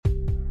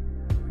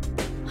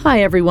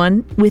Hi,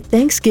 everyone. With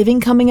Thanksgiving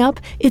coming up,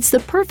 it's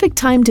the perfect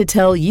time to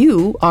tell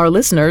you, our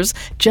listeners,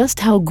 just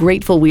how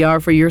grateful we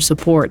are for your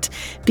support.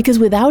 Because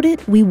without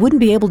it, we wouldn't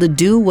be able to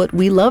do what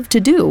we love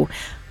to do.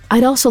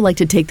 I'd also like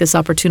to take this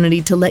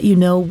opportunity to let you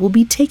know we'll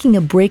be taking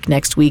a break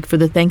next week for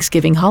the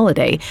Thanksgiving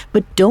holiday,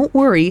 but don't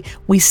worry,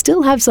 we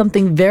still have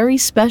something very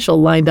special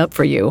lined up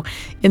for you.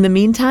 In the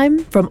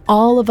meantime, from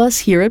all of us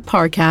here at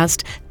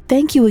Parcast,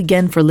 thank you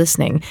again for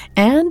listening,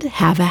 and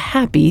have a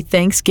happy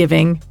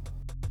Thanksgiving.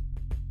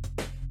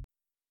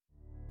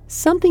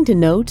 Something to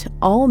note,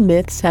 all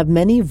myths have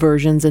many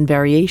versions and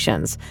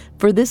variations.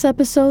 For this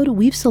episode,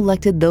 we've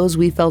selected those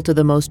we felt are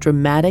the most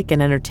dramatic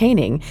and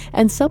entertaining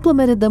and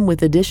supplemented them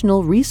with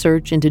additional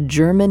research into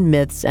German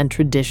myths and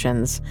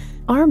traditions.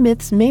 Our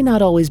myths may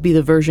not always be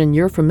the version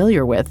you're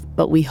familiar with,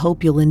 but we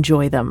hope you'll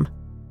enjoy them.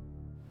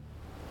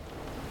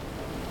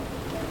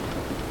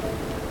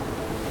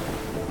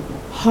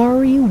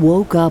 Hari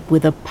woke up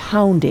with a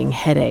pounding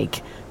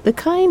headache, the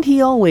kind he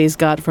always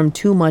got from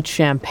too much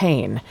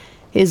champagne.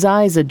 His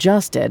eyes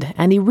adjusted,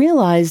 and he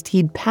realized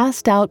he'd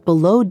passed out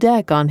below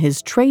deck on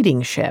his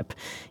trading ship.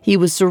 He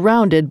was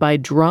surrounded by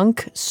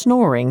drunk,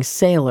 snoring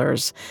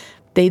sailors.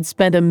 They'd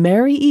spent a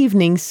merry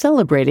evening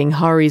celebrating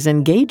Hari's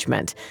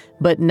engagement,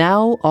 but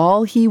now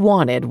all he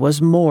wanted was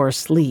more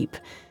sleep.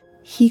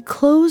 He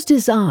closed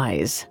his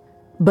eyes,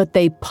 but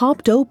they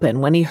popped open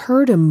when he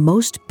heard a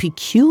most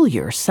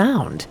peculiar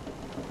sound.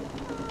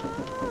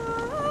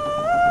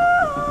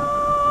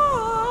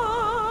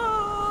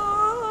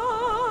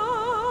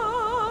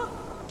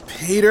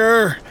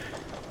 Peter,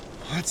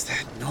 what's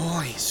that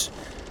noise?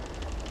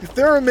 If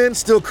there are men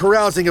still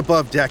carousing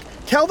above deck,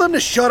 tell them to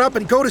shut up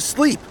and go to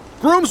sleep.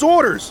 Groom's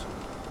orders.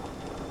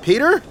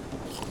 Peter?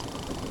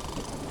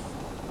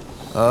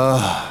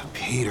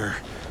 Peter,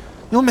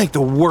 you'll make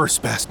the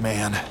worst best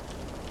man.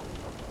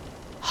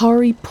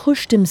 Hari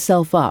pushed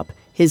himself up,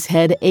 his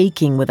head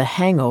aching with a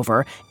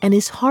hangover and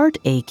his heart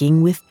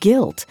aching with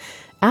guilt.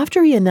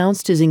 After he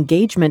announced his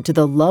engagement to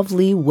the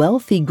lovely,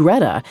 wealthy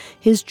Greta,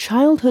 his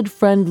childhood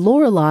friend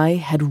Lorelei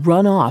had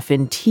run off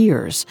in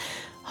tears.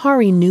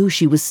 Hari knew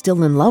she was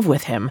still in love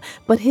with him,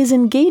 but his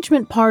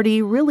engagement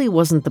party really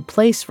wasn't the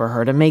place for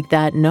her to make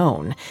that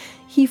known.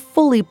 He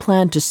fully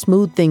planned to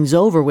smooth things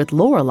over with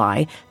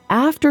Lorelei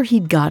after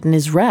he'd gotten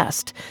his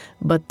rest.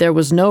 But there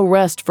was no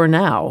rest for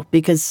now,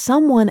 because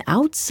someone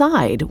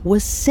outside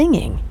was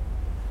singing.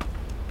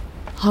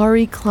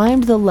 Hari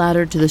climbed the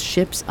ladder to the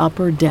ship's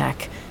upper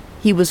deck.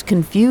 He was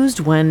confused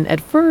when,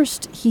 at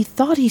first, he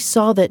thought he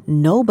saw that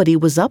nobody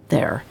was up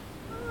there.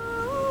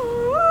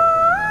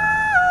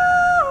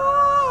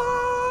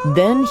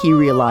 Then he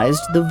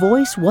realized the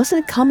voice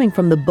wasn't coming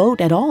from the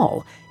boat at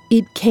all.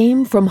 It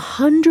came from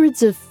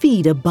hundreds of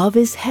feet above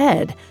his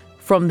head,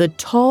 from the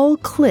tall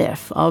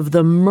cliff of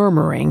the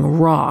Murmuring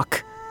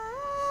Rock.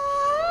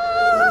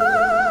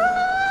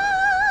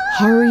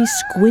 Hari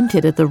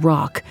squinted at the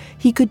rock.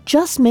 He could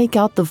just make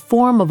out the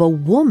form of a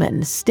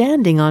woman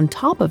standing on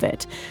top of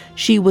it.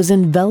 She was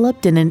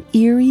enveloped in an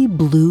eerie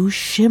blue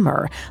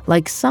shimmer,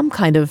 like some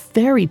kind of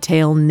fairy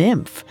tale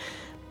nymph.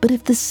 But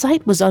if the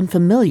sight was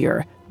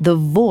unfamiliar, the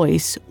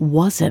voice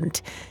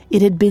wasn't.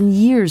 It had been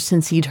years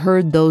since he'd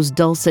heard those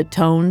dulcet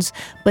tones,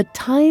 but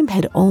time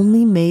had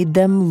only made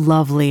them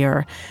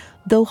lovelier.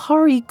 Though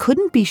Hari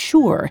couldn't be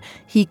sure,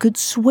 he could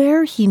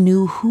swear he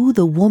knew who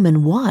the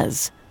woman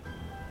was.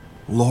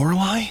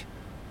 Lorelei?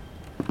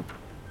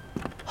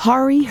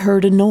 Hari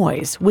heard a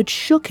noise which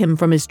shook him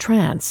from his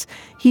trance.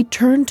 He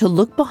turned to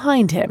look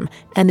behind him,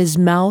 and his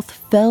mouth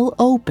fell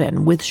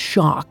open with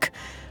shock.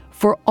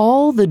 For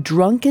all the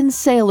drunken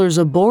sailors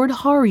aboard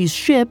Hari's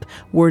ship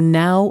were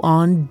now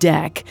on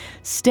deck,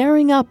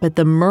 staring up at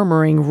the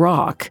Murmuring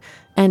Rock,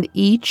 and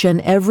each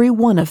and every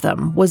one of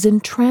them was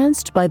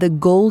entranced by the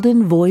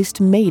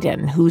golden-voiced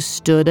maiden who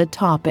stood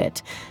atop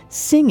it,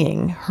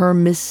 singing her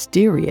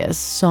mysterious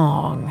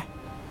song.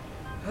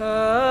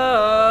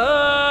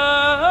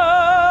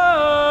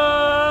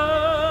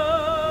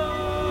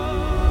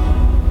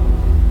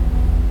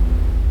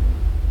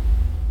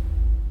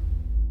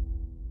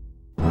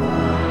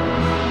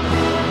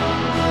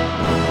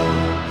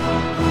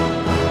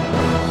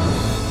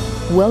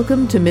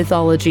 Welcome to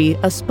Mythology,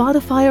 a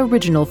Spotify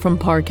original from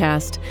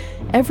Parcast.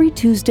 Every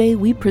Tuesday,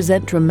 we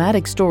present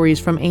dramatic stories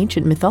from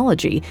ancient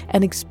mythology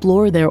and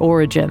explore their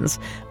origins.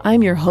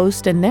 I'm your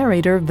host and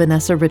narrator,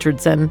 Vanessa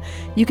Richardson.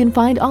 You can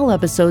find all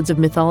episodes of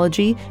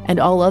Mythology and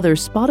all other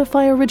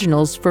Spotify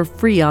originals for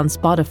free on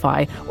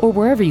Spotify or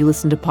wherever you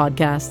listen to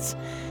podcasts.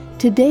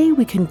 Today,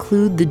 we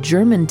conclude the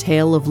German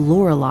tale of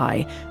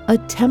Lorelei, a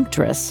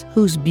temptress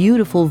whose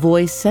beautiful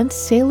voice sent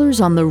sailors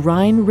on the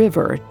Rhine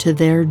River to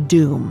their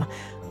doom.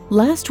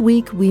 Last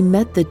week, we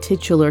met the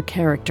titular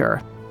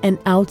character, an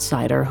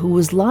outsider who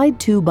was lied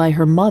to by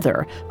her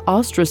mother,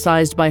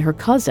 ostracized by her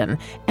cousin,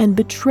 and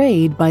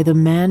betrayed by the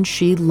man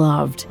she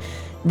loved.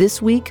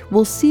 This week,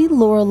 we'll see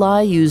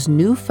Lorelei use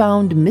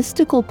newfound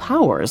mystical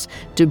powers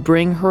to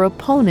bring her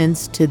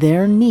opponents to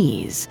their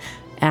knees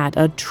at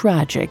a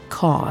tragic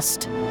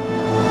cost.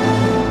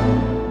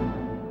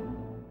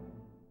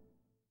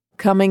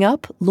 Coming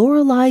up,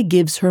 Lorelei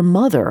gives her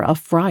mother a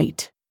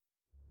fright.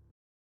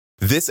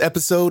 This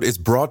episode is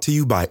brought to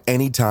you by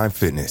Anytime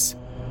Fitness.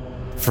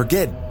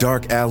 Forget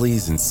dark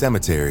alleys and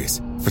cemeteries.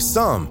 For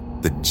some,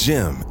 the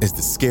gym is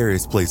the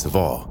scariest place of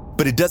all,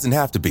 but it doesn't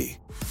have to be.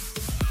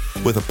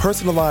 With a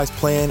personalized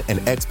plan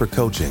and expert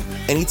coaching,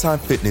 Anytime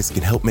Fitness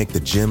can help make the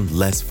gym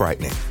less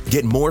frightening.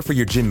 Get more for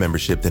your gym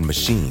membership than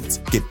machines.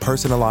 Get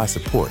personalized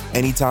support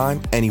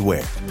anytime,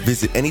 anywhere.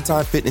 Visit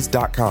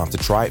AnytimeFitness.com to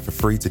try it for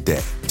free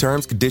today.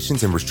 Terms,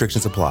 conditions, and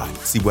restrictions apply.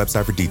 See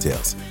website for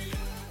details.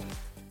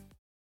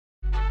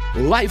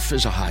 Life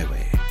is a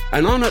highway,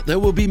 and on it there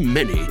will be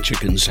many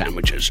chicken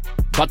sandwiches.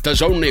 But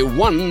there's only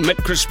one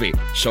McCrispy.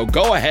 So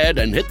go ahead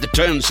and hit the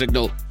turn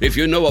signal if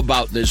you know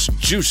about this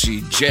juicy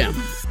gem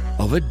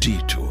of a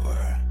detour.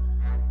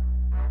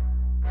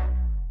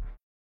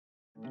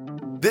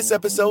 This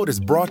episode is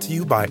brought to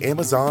you by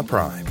Amazon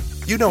Prime.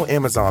 You know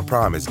Amazon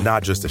Prime is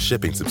not just a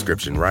shipping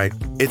subscription, right?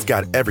 It's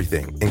got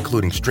everything,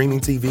 including streaming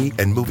TV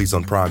and movies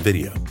on Prime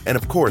Video. And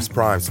of course,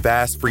 Prime's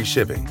fast, free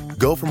shipping.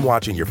 Go from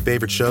watching your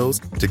favorite shows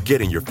to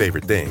getting your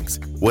favorite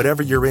things.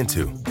 Whatever you're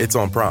into, it's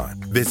on Prime.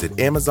 Visit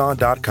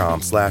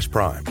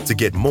Amazon.com/Prime to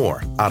get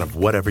more out of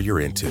whatever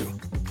you're into.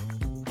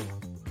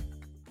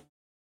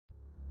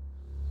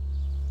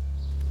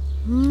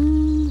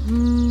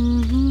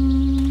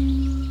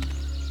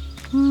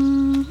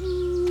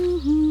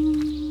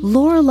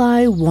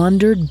 Lorelei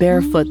wandered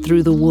barefoot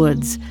through the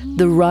woods,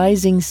 the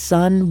rising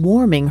sun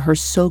warming her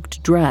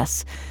soaked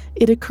dress.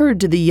 It occurred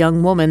to the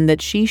young woman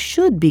that she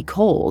should be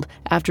cold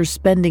after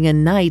spending a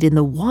night in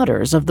the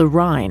waters of the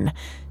Rhine.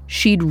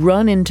 She'd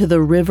run into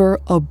the river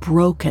a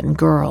broken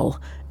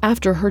girl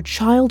after her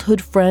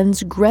childhood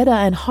friends Greta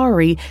and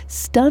Hari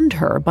stunned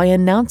her by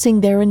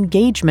announcing their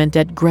engagement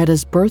at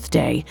Greta's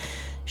birthday.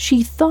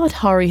 She thought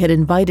Hari had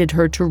invited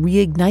her to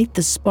reignite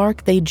the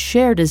spark they'd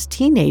shared as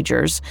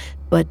teenagers,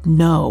 but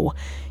no.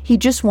 He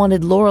just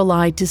wanted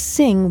Lorelei to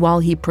sing while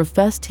he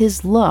professed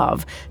his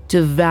love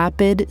to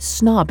vapid,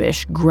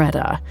 snobbish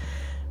Greta.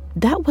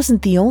 That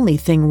wasn't the only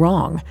thing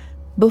wrong.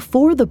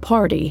 Before the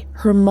party,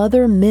 her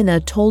mother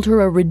Minna told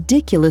her a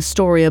ridiculous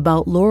story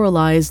about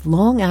Lorelei's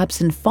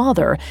long-absent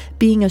father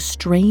being a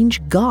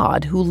strange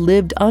god who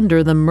lived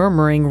under the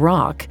Murmuring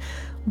Rock.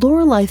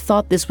 Lorelei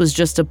thought this was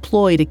just a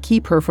ploy to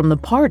keep her from the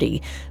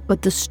party,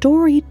 but the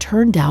story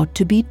turned out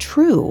to be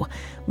true.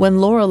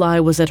 When Lorelei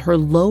was at her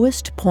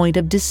lowest point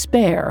of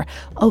despair,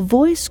 a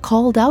voice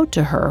called out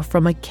to her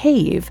from a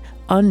cave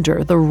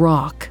under the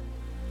rock.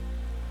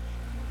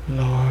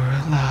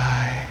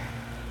 Lorelei.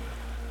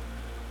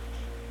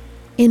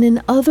 In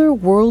an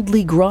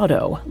otherworldly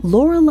grotto,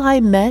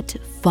 Lorelei met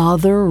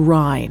Father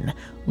Rhine,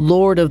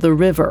 Lord of the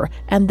River,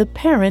 and the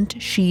parent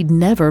she'd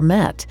never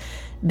met.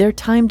 Their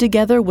time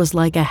together was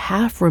like a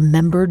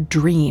half-remembered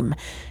dream.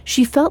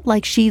 She felt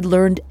like she'd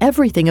learned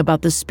everything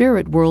about the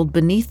spirit world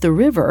beneath the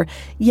river,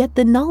 yet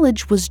the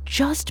knowledge was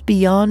just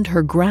beyond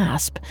her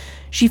grasp.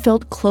 She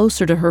felt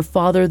closer to her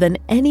father than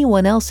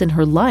anyone else in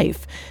her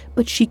life,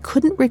 but she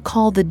couldn't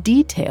recall the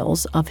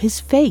details of his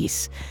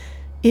face.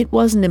 It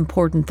wasn't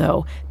important,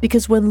 though,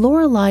 because when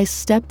Lorelei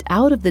stepped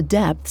out of the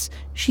depths,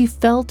 she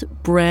felt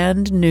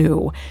brand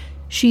new.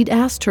 She'd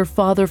asked her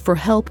father for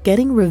help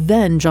getting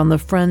revenge on the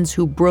friends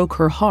who broke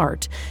her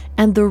heart,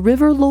 and the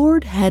River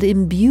Lord had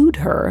imbued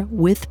her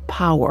with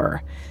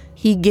power.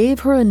 He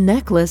gave her a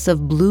necklace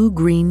of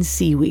blue-green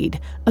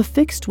seaweed,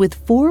 affixed with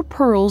 4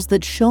 pearls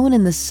that shone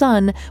in the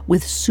sun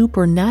with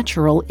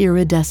supernatural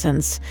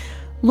iridescence.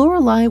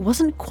 Lorelei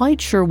wasn't quite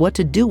sure what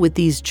to do with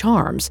these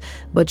charms,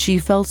 but she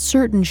felt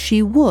certain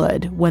she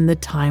would when the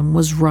time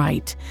was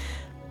right.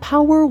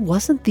 Power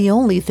wasn't the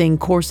only thing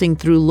coursing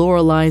through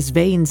Lorelei's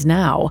veins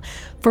now.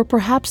 For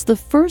perhaps the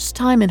first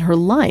time in her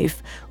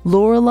life,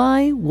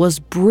 Lorelei was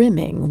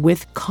brimming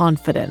with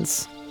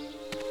confidence.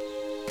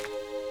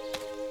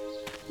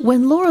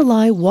 When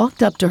Lorelei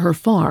walked up to her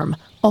farm,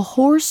 a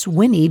horse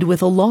whinnied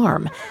with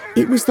alarm.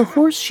 It was the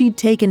horse she'd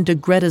taken to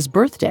Greta's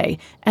birthday,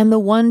 and the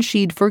one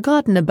she'd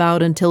forgotten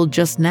about until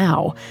just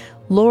now.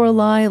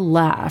 Lorelei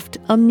laughed,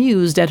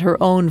 amused at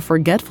her own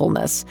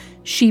forgetfulness.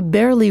 She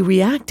barely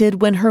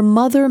reacted when her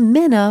mother,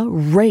 Minna,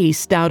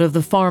 raced out of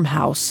the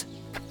farmhouse.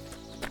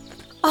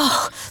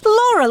 Oh,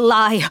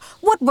 Lorelei!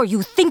 What were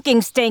you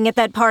thinking staying at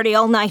that party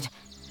all night?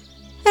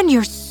 And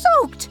you're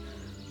soaked!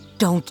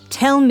 Don't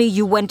tell me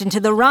you went into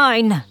the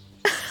Rhine.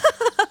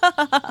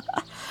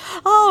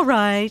 All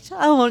right,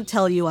 I won't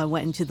tell you I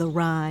went into the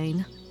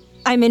Rhine.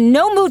 I'm in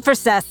no mood for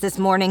sass this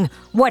morning.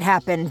 What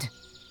happened?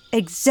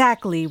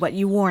 Exactly what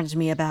you warned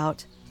me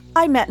about.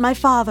 I met my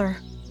father.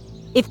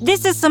 If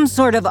this is some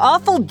sort of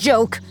awful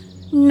joke...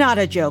 Not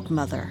a joke,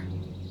 Mother.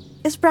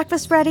 Is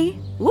breakfast ready?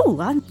 Ooh,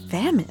 I'm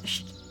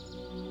famished.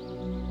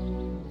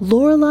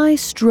 Lorelei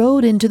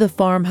strode into the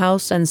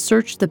farmhouse and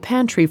searched the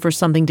pantry for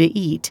something to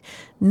eat.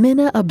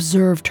 Minna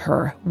observed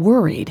her,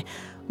 worried.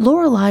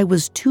 Lorelei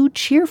was too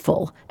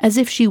cheerful, as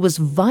if she was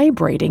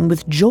vibrating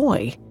with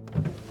joy.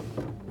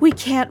 We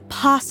can't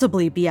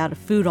possibly be out of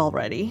food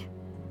already.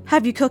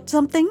 Have you cooked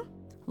something?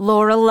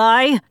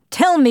 Lorelei,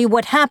 tell me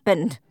what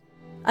happened.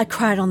 I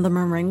cried on the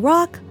Murmuring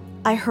Rock.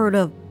 I heard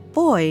a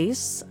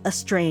voice, a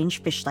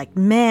strange fish-like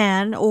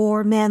man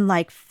or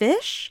man-like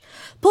fish,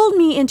 pulled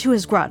me into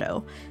his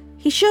grotto.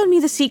 He showed me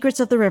the secrets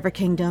of the River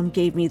Kingdom,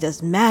 gave me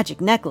this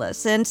magic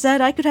necklace, and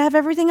said I could have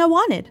everything I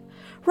wanted.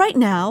 Right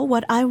now,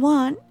 what I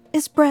want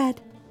is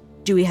bread.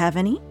 Do we have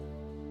any?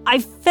 I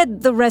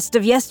fed the rest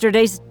of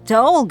yesterday's to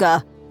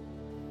Olga.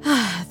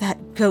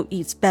 That goat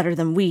eats better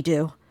than we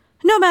do.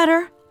 No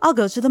matter, I'll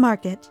go to the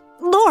market.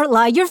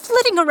 Lorelei, you're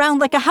flitting around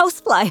like a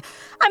housefly.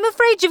 I'm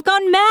afraid you've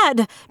gone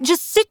mad.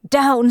 Just sit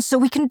down so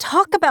we can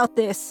talk about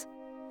this.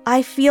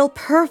 I feel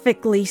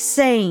perfectly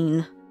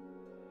sane.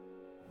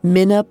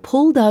 Minna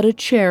pulled out a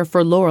chair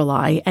for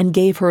Lorelei and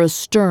gave her a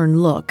stern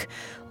look.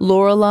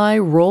 Lorelei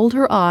rolled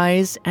her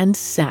eyes and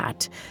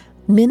sat.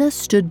 Minna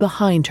stood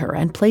behind her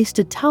and placed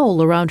a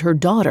towel around her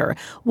daughter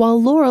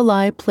while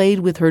Lorelei played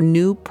with her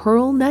new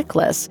pearl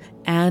necklace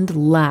and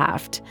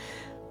laughed.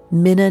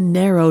 Minna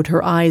narrowed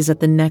her eyes at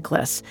the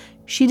necklace.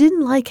 She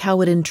didn't like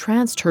how it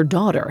entranced her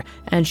daughter,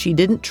 and she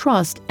didn't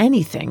trust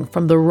anything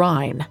from the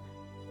Rhine.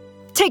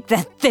 Take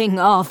that thing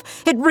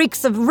off. It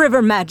reeks of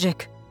river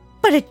magic.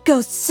 But it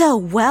goes so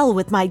well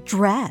with my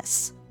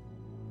dress.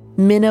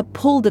 Minna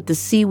pulled at the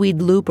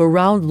seaweed loop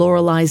around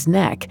Lorelei's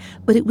neck,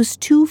 but it was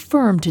too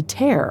firm to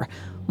tear.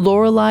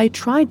 Lorelei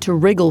tried to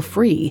wriggle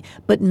free,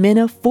 but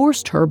Minna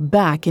forced her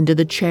back into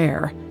the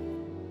chair.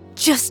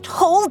 Just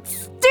hold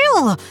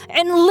still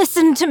and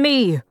listen to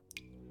me.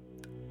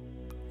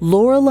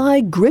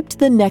 Lorelei gripped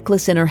the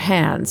necklace in her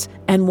hands,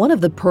 and one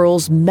of the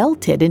pearls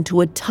melted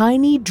into a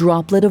tiny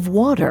droplet of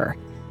water.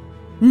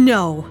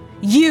 No,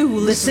 you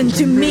listen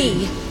to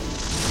me.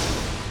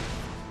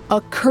 A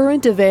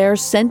current of air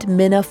sent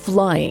Minna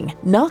flying,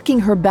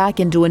 knocking her back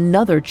into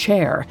another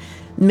chair.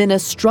 Minna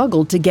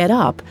struggled to get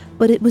up,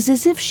 but it was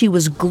as if she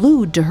was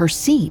glued to her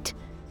seat.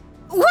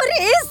 What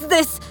is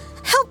this?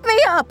 Help me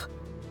up!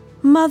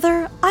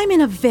 Mother, I'm in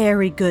a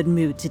very good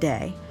mood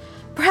today.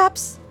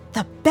 Perhaps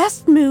the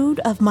best mood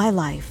of my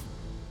life.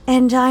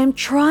 And I'm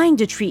trying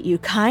to treat you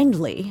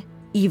kindly,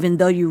 even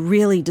though you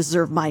really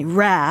deserve my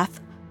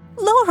wrath.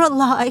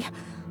 Lorelei,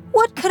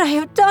 what could I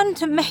have done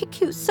to make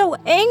you so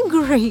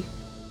angry?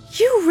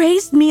 You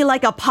raised me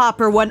like a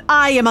pauper when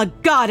I am a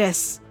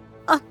goddess.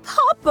 A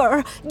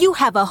pauper? You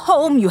have a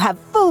home, you have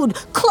food,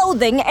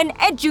 clothing, and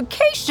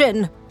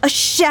education. A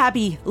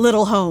shabby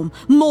little home,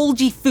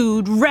 moldy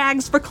food,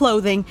 rags for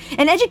clothing,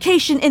 and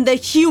education in the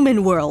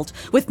human world,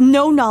 with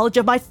no knowledge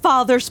of my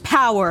father's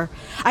power.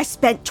 I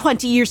spent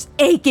 20 years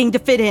aching to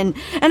fit in,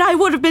 and I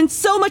would have been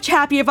so much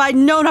happier if I'd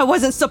known I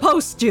wasn't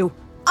supposed to.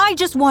 I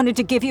just wanted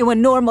to give you a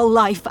normal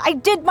life. I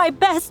did my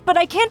best, but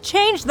I can't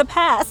change the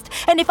past.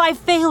 And if I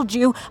failed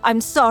you,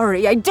 I'm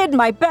sorry. I did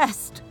my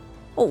best.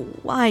 Oh,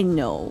 I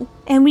know.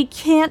 And we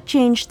can't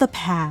change the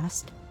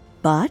past.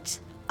 But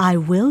I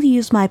will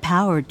use my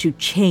power to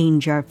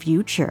change our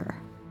future.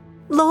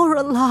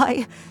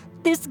 Lorelei,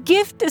 this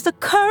gift is a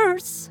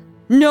curse.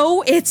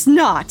 No, it's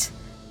not.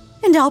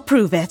 And I'll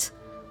prove it.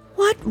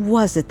 What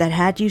was it that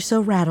had you so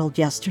rattled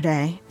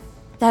yesterday?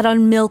 That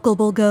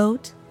unmilkable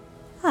goat?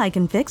 I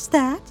can fix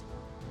that.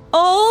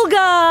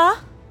 Olga!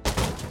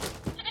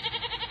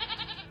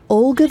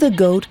 Olga the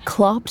goat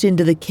clopped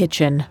into the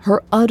kitchen,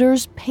 her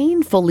udders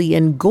painfully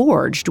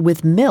engorged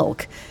with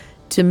milk.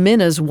 To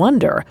Minna's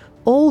wonder,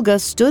 Olga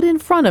stood in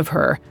front of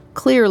her,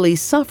 clearly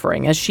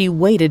suffering as she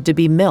waited to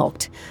be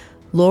milked.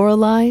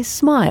 Lorelei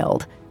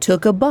smiled,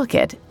 took a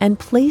bucket, and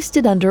placed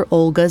it under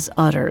Olga's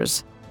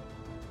udders.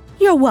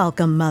 You're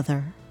welcome,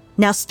 Mother.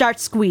 Now start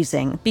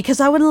squeezing,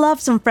 because I would love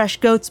some fresh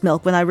goat's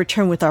milk when I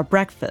return with our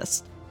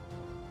breakfast.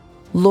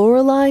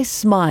 Lorelei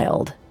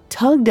smiled,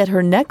 tugged at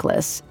her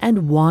necklace,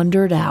 and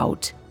wandered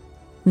out.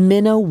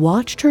 Minna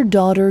watched her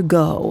daughter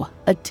go,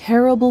 a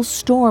terrible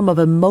storm of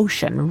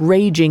emotion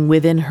raging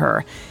within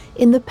her.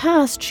 In the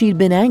past, she'd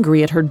been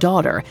angry at her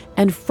daughter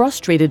and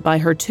frustrated by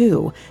her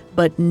too,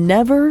 but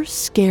never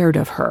scared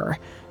of her.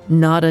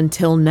 Not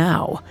until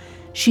now.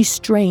 She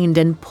strained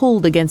and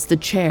pulled against the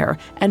chair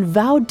and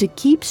vowed to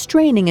keep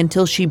straining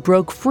until she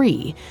broke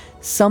free.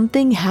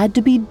 Something had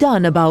to be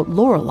done about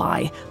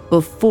Lorelei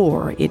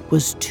before it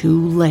was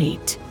too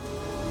late.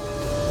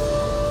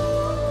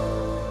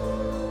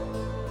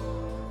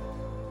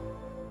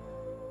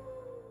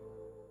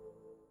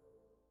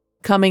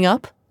 Coming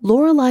up,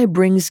 Lorelei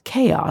brings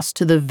chaos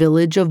to the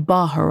village of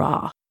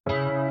Bahara.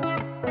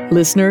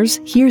 Listeners,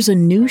 here's a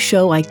new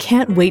show I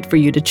can't wait for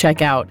you to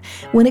check out.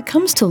 When it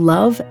comes to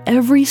love,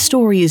 every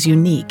story is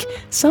unique.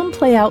 Some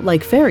play out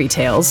like fairy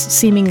tales,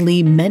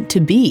 seemingly meant to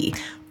be.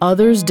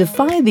 Others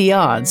defy the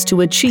odds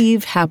to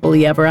achieve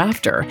happily ever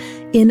after.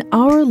 In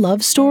Our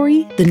Love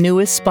Story, the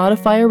newest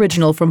Spotify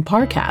original from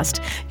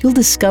Parcast, you'll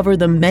discover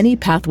the many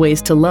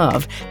pathways to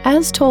love,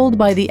 as told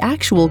by the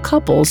actual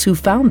couples who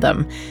found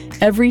them.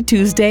 Every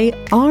Tuesday,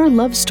 Our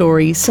Love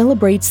Story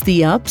celebrates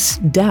the ups,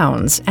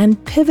 downs,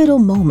 and pivotal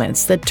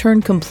moments that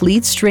turn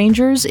complete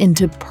strangers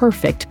into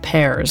perfect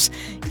pairs.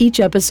 Each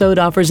episode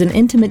offers an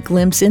intimate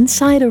glimpse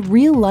inside a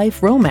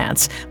real-life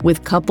romance,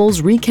 with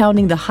couples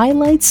recounting the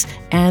highlights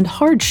and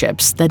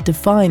hardships that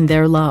define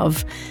their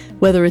love.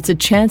 Whether it's a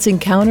chance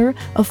encounter,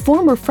 a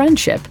former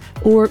friendship,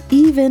 or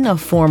even a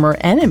former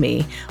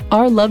enemy,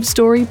 our love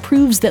story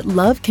proves that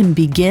love can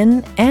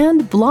begin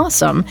and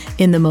blossom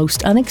in the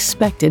most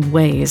unexpected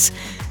ways.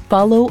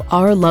 Follow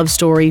Our Love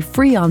Story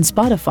free on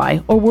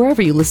Spotify or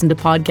wherever you listen to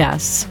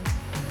podcasts.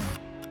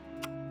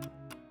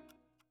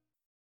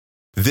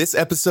 This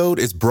episode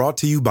is brought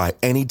to you by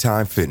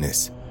Anytime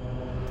Fitness.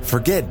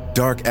 Forget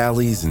dark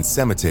alleys and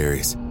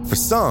cemeteries. For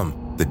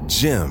some, the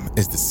gym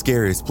is the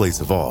scariest place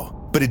of all.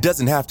 But it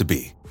doesn't have to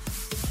be.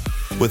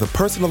 With a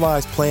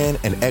personalized plan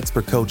and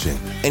expert coaching,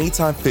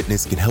 Anytime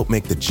Fitness can help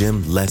make the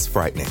gym less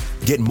frightening.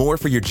 Get more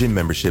for your gym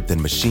membership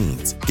than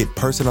machines. Get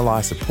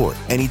personalized support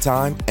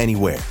anytime,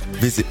 anywhere.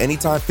 Visit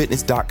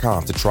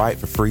AnytimeFitness.com to try it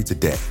for free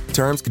today.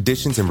 Terms,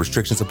 conditions, and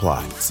restrictions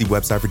apply. See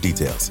website for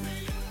details.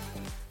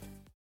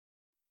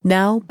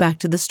 Now, back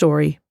to the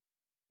story.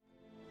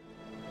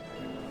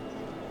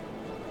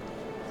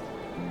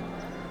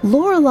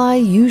 Lorelei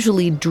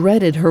usually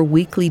dreaded her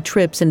weekly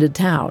trips into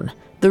town.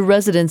 The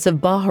residents of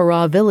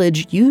Bahara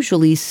village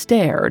usually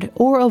stared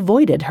or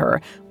avoided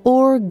her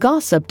or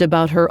gossiped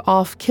about her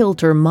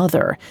off-kilter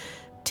mother.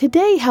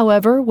 Today,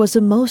 however, was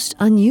a most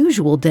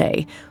unusual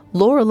day.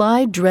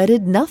 Lorelei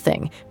dreaded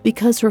nothing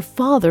because her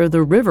father,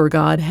 the river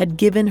god, had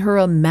given her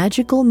a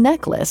magical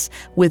necklace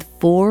with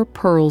 4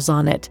 pearls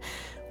on it.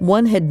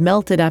 One had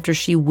melted after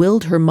she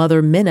willed her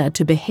mother Minna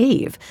to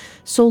behave,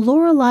 so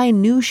Lorelei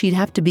knew she'd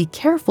have to be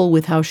careful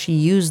with how she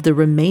used the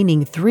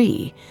remaining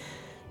 3.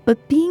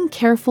 But being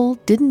careful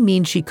didn't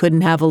mean she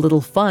couldn't have a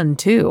little fun,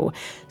 too.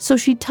 So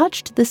she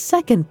touched the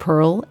second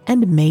pearl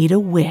and made a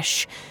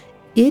wish.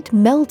 It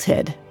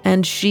melted,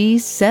 and she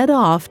set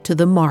off to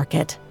the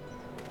market.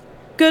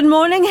 Good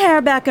morning,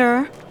 Herr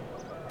Becker.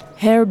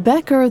 Herr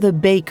Becker the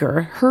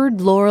baker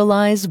heard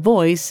Lorelei's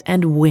voice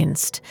and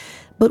winced.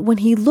 But when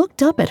he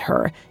looked up at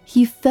her,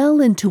 he fell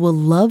into a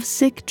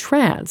lovesick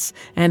trance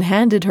and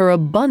handed her a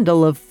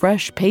bundle of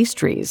fresh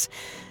pastries.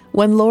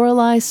 When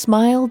Lorelei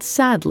smiled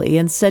sadly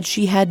and said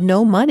she had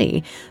no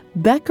money,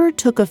 Becker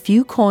took a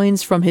few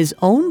coins from his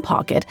own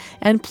pocket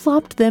and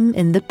plopped them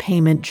in the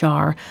payment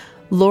jar.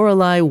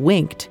 Lorelei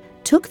winked,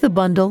 took the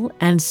bundle,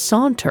 and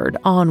sauntered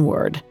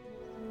onward.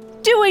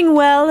 Doing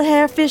well,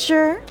 Herr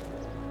Fisher?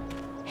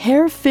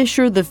 Herr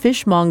Fisher the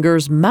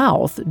fishmonger's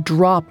mouth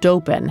dropped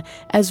open,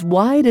 as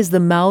wide as the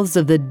mouths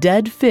of the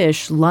dead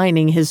fish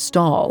lining his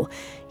stall.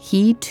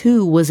 He,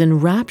 too, was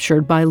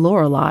enraptured by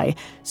Lorelei,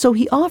 so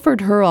he offered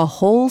her a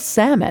whole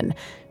salmon.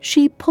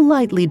 She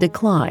politely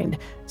declined,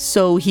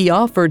 so he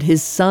offered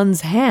his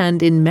son's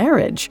hand in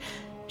marriage.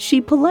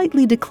 She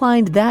politely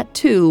declined that,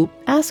 too,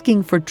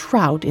 asking for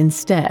trout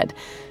instead.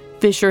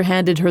 Fisher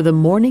handed her the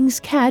morning's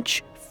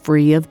catch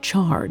free of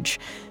charge,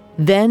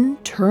 then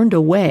turned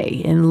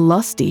away in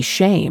lusty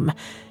shame.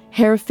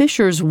 Herr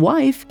Fisher's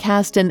wife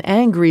cast an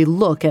angry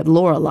look at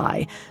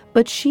Lorelei,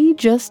 but she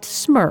just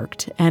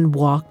smirked and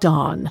walked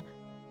on.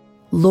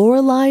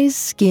 Lorelei's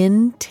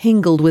skin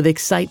tingled with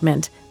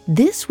excitement.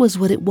 This was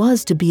what it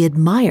was to be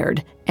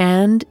admired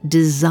and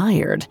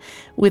desired.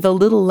 With a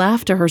little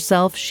laugh to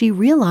herself, she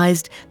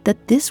realized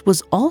that this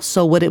was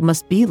also what it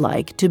must be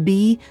like to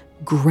be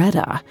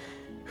Greta,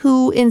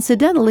 who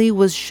incidentally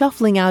was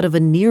shuffling out of a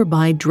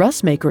nearby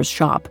dressmaker's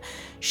shop.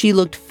 She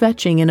looked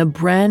fetching in a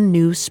brand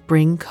new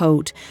spring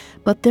coat,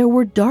 but there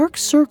were dark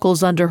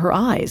circles under her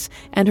eyes,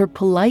 and her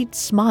polite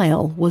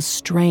smile was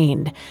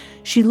strained.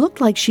 She looked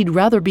like she'd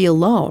rather be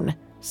alone.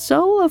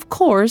 So, of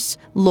course,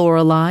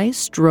 Lorelei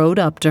strode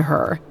up to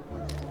her.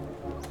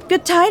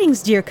 Good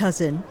tidings, dear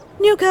cousin.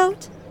 New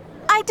coat?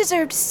 I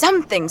deserved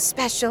something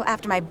special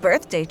after my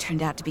birthday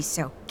turned out to be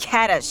so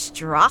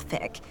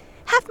catastrophic.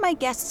 Half my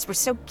guests were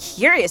so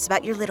curious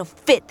about your little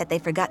fit that they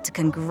forgot to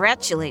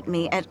congratulate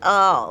me at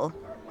all.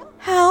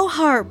 How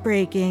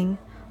heartbreaking.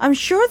 I'm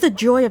sure the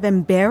joy of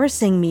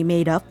embarrassing me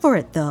made up for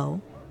it,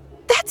 though.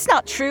 That's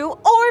not true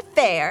or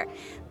fair.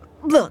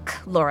 Look,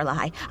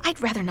 Lorelei,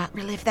 I'd rather not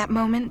relive that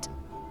moment.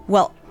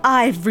 Well,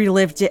 I've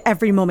relived it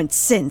every moment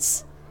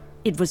since.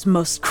 It was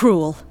most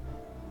cruel.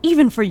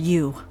 Even for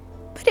you.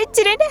 But it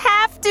didn't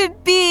have to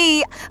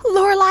be.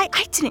 Lorelei,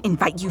 I didn't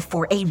invite you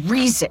for a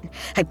reason.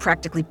 I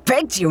practically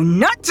begged you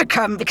not to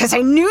come because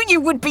I knew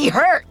you would be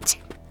hurt.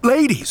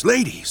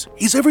 Ladies,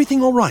 is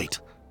everything all right?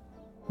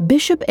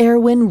 Bishop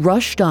Erwin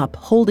rushed up,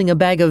 holding a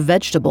bag of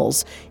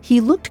vegetables. He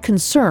looked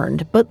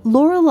concerned, but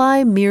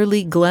Lorelei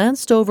merely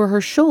glanced over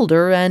her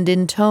shoulder and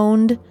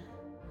intoned,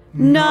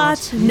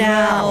 Not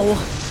now.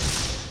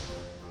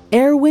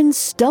 Erwin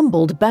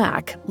stumbled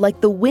back,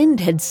 like the wind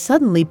had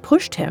suddenly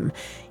pushed him.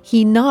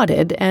 He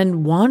nodded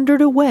and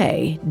wandered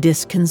away,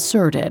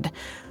 disconcerted.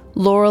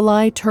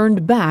 Lorelei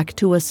turned back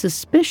to a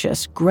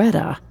suspicious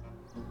Greta.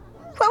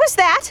 What was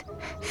that?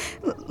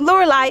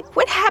 Lorelei,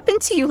 what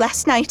happened to you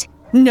last night?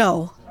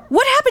 No.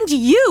 What happened to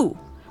you?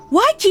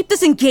 Why keep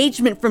this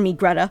engagement from me,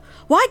 Greta?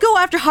 Why go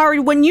after Harry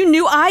when you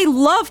knew I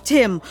loved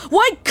him?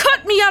 Why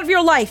cut me out of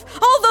your life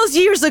all those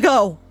years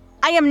ago?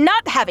 I am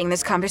not having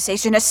this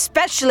conversation,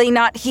 especially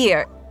not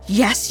here.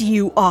 Yes,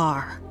 you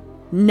are.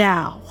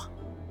 Now.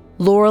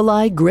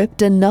 Lorelei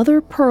gripped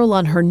another pearl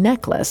on her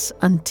necklace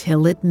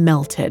until it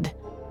melted.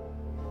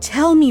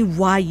 Tell me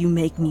why you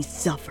make me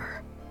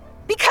suffer.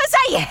 Because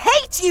I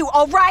hate you,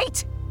 all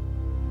right?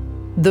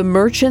 The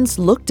merchants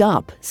looked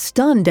up,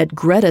 stunned at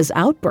Greta's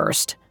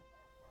outburst.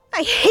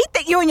 I hate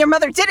that you and your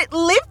mother didn't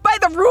live by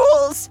the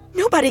rules.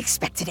 Nobody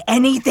expected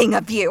anything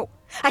of you.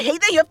 I hate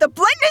that you have the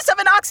bluntness of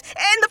an ox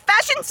and the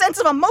fashion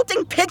sense of a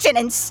molting pigeon,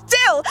 and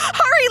still,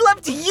 Hari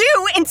loved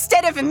you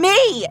instead of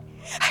me.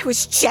 I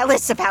was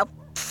jealous of how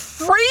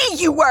free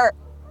you were.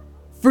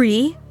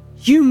 Free?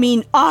 You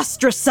mean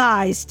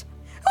ostracized.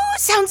 Ooh,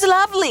 sounds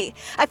lovely.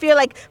 I feel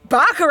like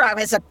Baccarat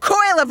has a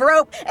coil of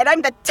rope, and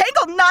I'm the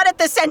tangled knot at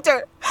the center.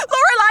 Lorelei,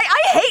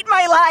 I hate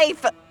my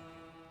life.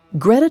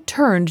 Greta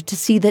turned to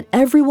see that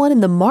everyone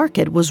in the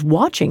market was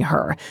watching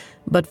her,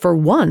 but for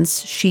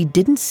once, she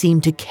didn't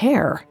seem to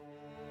care.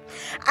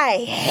 I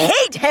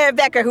hate Herr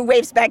Becker, who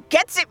waves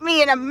baguettes at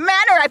me in a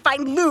manner I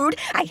find lewd.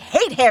 I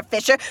hate Herr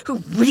Fisher, who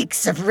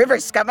reeks of river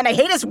scum, and I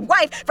hate his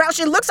wife for how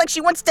she looks like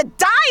she wants to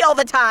die all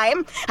the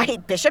time. I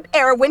hate Bishop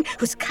Erwin,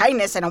 whose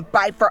kindness I don't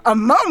buy for a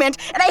moment,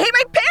 and I hate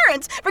my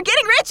parents for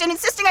getting rich and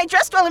insisting I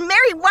dress well and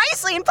marry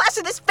wisely and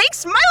plaster this fake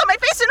smile on my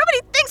face so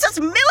nobody thinks us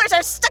Millers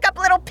are stuck-up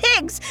little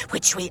pigs,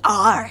 which we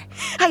are.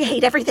 I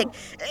hate everything,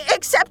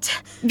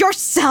 except...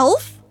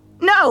 Yourself?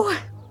 No.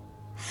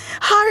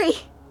 Hari.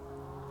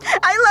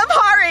 I love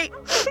Hari.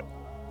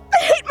 I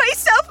hate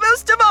myself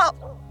most of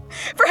all,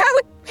 for how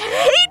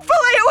hateful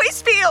I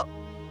always feel.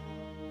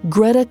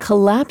 Greta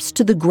collapsed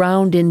to the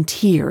ground in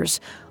tears.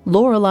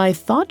 Lorelei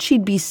thought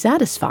she'd be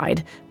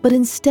satisfied, but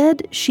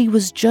instead she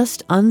was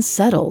just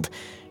unsettled.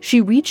 She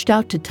reached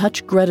out to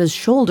touch Greta's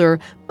shoulder,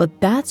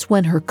 but that's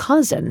when her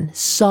cousin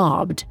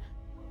sobbed.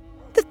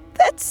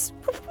 That's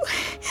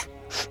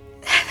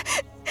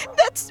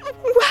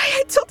why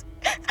I told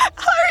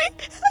Hari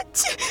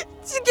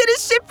to get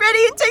his ship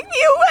ready and take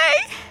me away.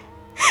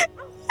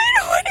 I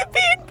don't want to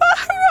be in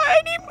Bahara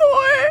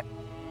anymore.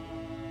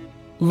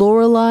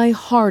 Lorelei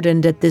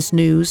hardened at this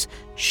news.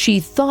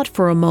 She thought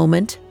for a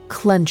moment,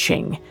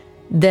 clenching,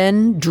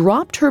 then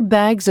dropped her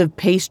bags of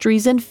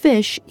pastries and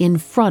fish in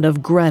front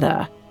of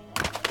Greta.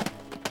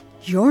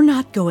 You're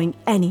not going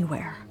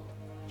anywhere.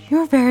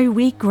 You're very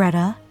weak,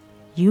 Greta.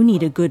 You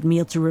need a good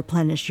meal to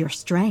replenish your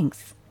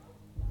strength.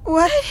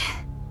 What?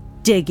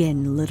 Dig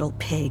in, little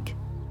pig.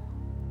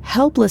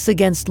 Helpless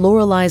against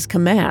Lorelei's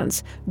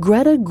commands,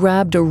 Greta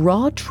grabbed a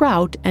raw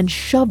trout and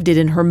shoved it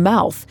in her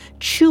mouth,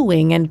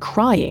 chewing and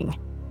crying.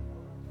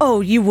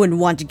 Oh, you wouldn't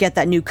want to get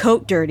that new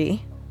coat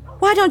dirty.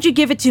 Why don't you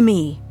give it to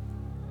me?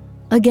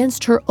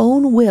 Against her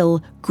own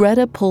will,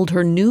 Greta pulled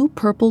her new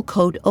purple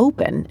coat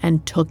open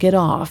and took it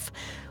off.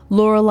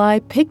 Lorelei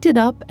picked it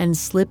up and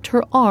slipped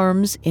her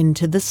arms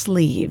into the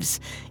sleeves.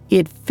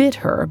 It fit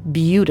her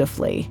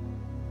beautifully.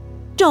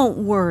 Don't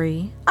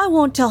worry. I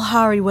won't tell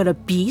Hari what a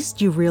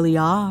beast you really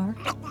are.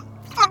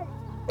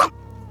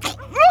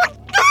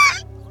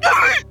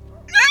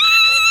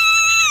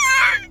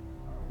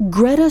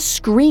 Greta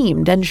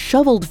screamed and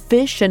shoveled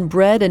fish and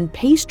bread and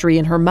pastry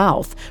in her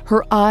mouth,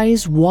 her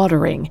eyes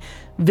watering.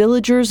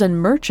 Villagers and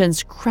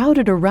merchants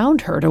crowded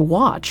around her to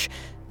watch.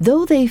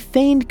 Though they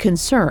feigned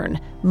concern,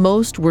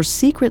 most were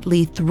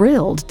secretly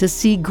thrilled to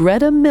see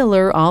Greta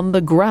Miller on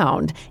the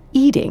ground,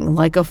 eating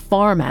like a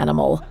farm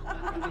animal.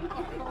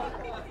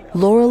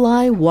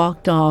 Lorelei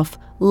walked off,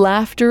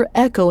 laughter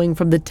echoing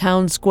from the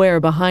town square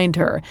behind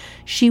her.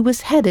 She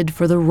was headed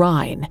for the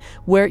Rhine,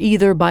 where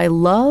either by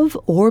love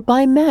or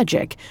by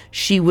magic,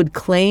 she would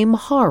claim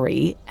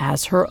Hari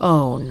as her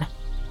own.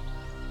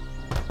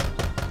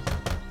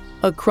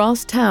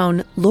 Across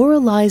town,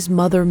 Lorelei's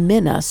mother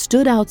Minna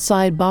stood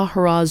outside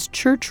Bahara's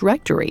church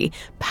rectory,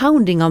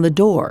 pounding on the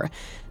door.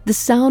 The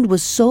sound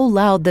was so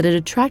loud that it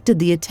attracted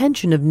the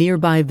attention of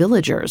nearby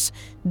villagers.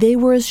 They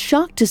were as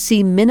shocked to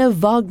see Minna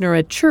Wagner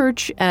at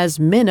church as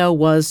Minna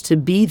was to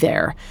be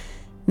there.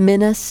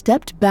 Minna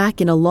stepped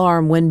back in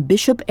alarm when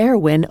Bishop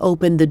Erwin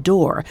opened the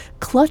door,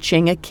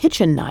 clutching a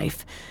kitchen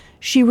knife.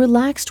 She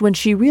relaxed when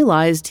she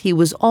realized he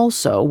was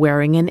also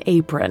wearing an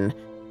apron.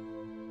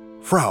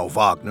 Frau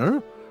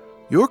Wagner,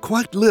 you're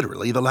quite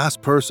literally the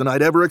last person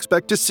I'd ever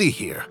expect to see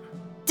here.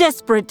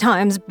 Desperate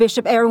times,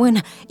 Bishop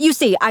Erwin. You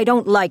see, I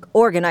don't like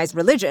organized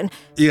religion.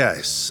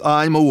 Yes,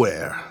 I'm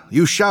aware.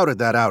 You shouted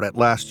that out at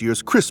last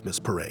year's Christmas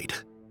parade.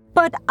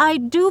 But I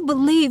do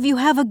believe you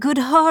have a good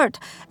heart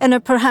and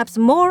are perhaps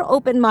more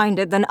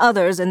open-minded than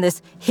others in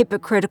this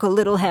hypocritical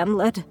little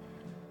hamlet.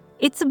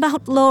 It's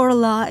about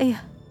Lorelei.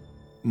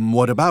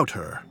 What about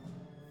her?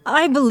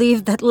 I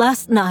believe that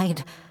last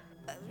night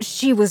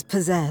she was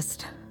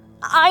possessed.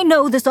 I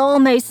know this all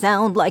may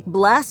sound like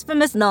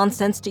blasphemous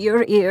nonsense to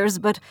your ears,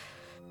 but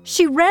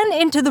she ran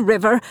into the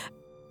river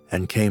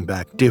and came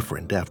back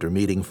different after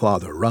meeting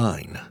Father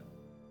Rhine.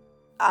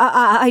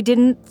 I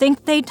didn't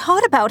think they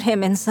taught about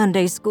him in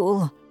Sunday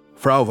school.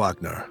 Frau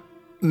Wagner,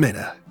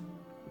 Minna,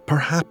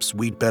 perhaps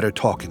we'd better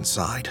talk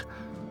inside.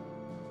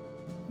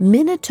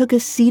 Minna took a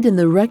seat in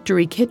the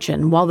rectory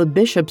kitchen while the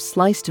bishop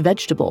sliced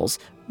vegetables,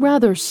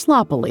 rather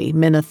sloppily,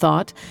 Minna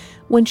thought.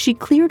 When she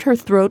cleared her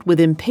throat with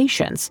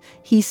impatience,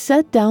 he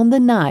set down the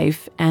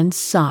knife and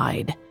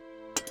sighed.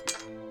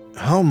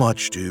 How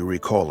much do you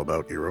recall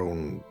about your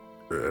own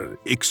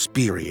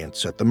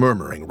experience at the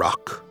Murmuring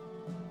Rock?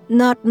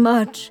 Not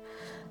much.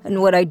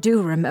 And what I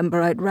do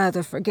remember, I'd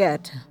rather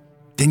forget.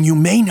 Then you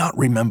may not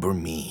remember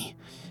me.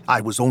 I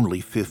was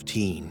only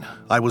 15.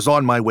 I was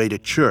on my way to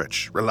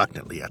church,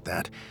 reluctantly at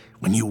that,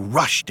 when you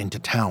rushed into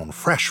town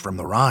fresh from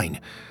the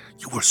Rhine.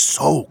 You were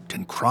soaked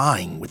and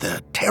crying with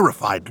a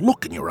terrified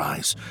look in your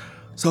eyes.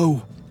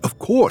 So, of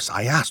course,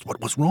 I asked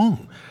what was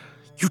wrong.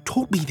 You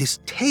told me this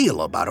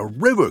tale about a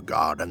river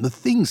god and the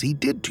things he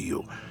did to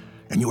you,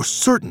 and your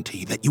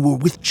certainty that you were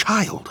with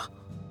child.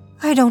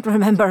 I don't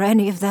remember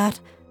any of that.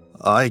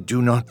 I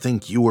do not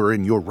think you were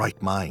in your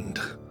right mind.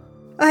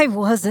 I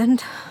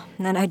wasn't,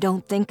 and I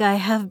don't think I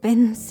have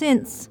been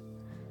since.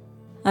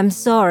 I'm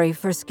sorry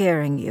for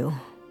scaring you.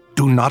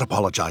 Do not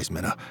apologize,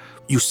 Minna.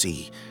 You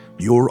see,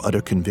 your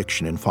utter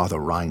conviction in Father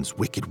Rhine's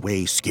wicked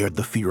ways scared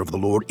the fear of the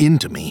Lord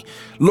into me.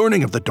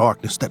 Learning of the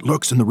darkness that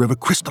lurks in the river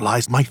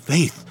crystallized my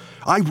faith.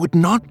 I would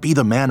not be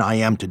the man I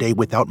am today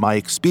without my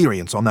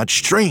experience on that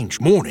strange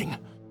morning.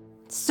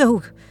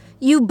 So,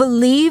 you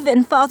believe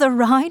in Father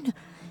Rhine?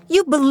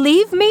 You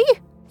believe me?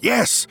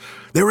 Yes,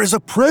 there is a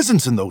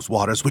presence in those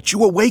waters which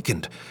you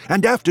awakened,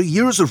 and after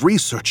years of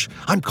research,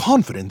 I'm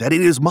confident that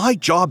it is my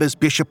job as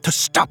bishop to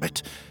stop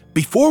it.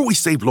 Before we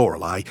save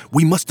Lorelei,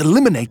 we must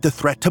eliminate the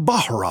threat to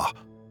Bahara.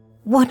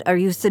 What are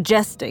you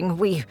suggesting?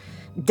 We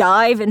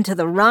dive into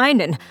the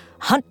Rhine and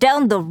hunt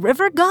down the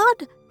river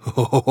god?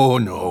 Oh,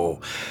 no.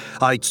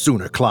 I'd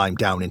sooner climb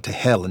down into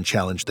hell and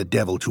challenge the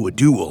devil to a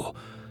duel.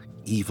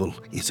 Evil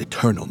is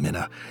eternal,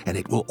 Minna, and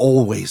it will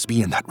always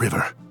be in that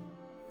river.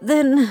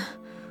 Then,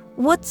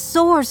 what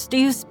source do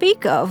you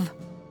speak of?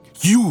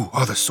 You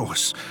are the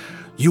source.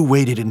 You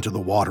waded into the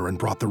water and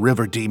brought the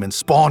river demon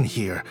Spawn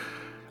here.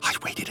 I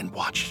waited and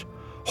watched,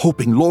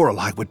 hoping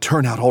Lorelei would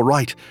turn out all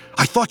right.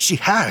 I thought she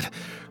had,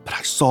 but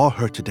I saw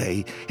her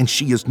today, and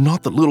she is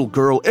not the little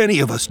girl any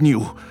of us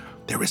knew.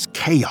 There is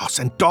chaos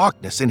and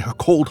darkness in her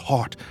cold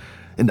heart,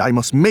 and I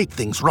must make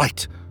things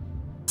right.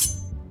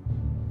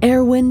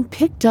 Erwin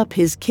picked up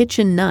his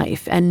kitchen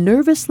knife and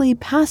nervously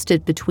passed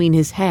it between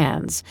his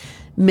hands.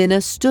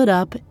 Minna stood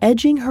up,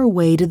 edging her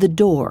way to the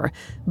door,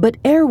 but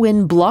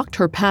Erwin blocked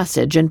her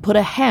passage and put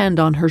a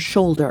hand on her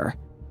shoulder.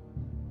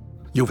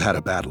 You've had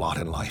a bad lot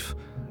in life,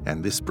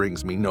 and this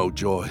brings me no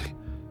joy.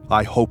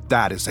 I hope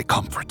that is a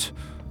comfort.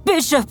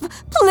 Bishop,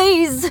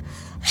 please!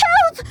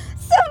 Help!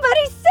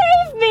 Somebody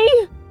save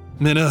me!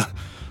 Minna,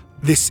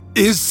 this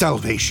is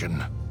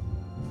salvation.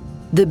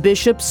 The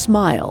bishop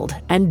smiled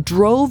and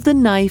drove the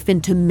knife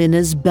into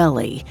Minna's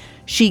belly.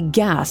 She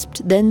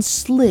gasped, then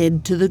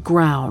slid to the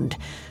ground.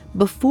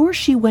 Before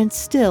she went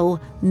still,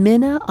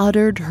 Minna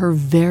uttered her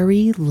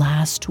very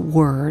last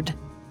word.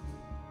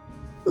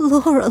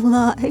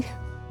 Lorelei.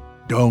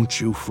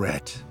 Don't you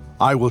fret.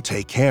 I will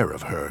take care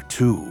of her,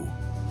 too.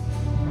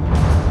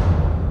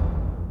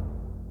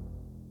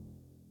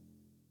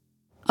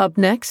 Up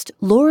next,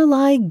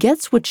 Lorelei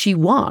gets what she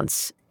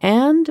wants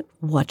and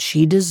what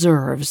she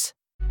deserves.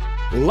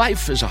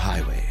 Life is a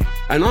highway,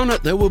 and on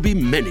it there will be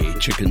many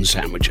chicken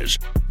sandwiches.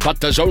 But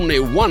there's only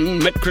one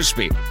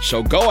McCrispy,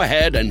 so go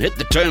ahead and hit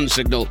the turn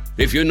signal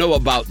if you know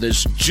about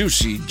this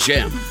juicy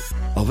gem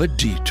of a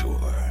detour.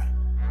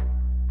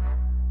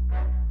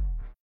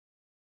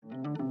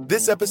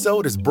 This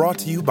episode is brought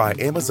to you by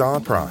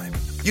Amazon Prime.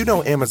 You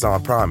know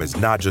Amazon Prime is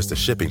not just a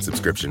shipping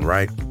subscription,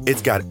 right?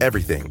 It's got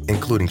everything,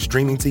 including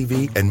streaming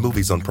TV and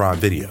movies on Prime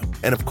Video.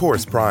 And of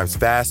course, Prime's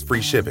fast,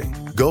 free shipping.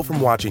 Go from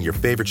watching your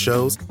favorite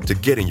shows to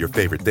getting your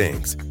favorite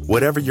things.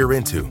 Whatever you're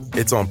into,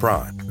 it's on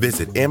Prime.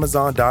 Visit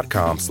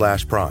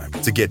Amazon.com/Prime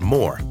to get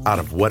more out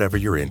of whatever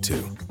you're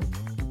into.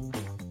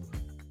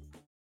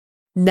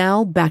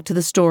 Now back to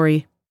the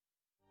story.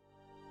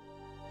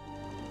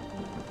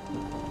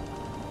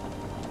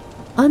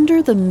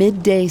 Under the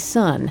midday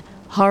sun,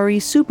 Hari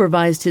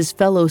supervised his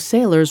fellow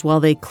sailors while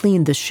they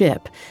cleaned the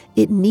ship.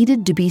 It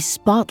needed to be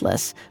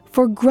spotless,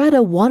 for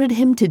Greta wanted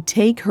him to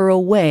take her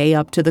away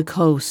up to the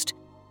coast.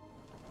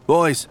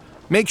 Boys,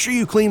 make sure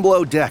you clean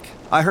below deck.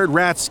 I heard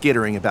rats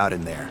skittering about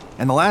in there.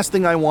 And the last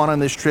thing I want on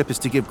this trip is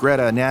to give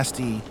Greta a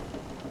nasty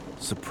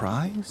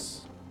surprise?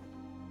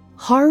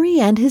 Hari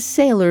and his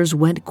sailors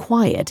went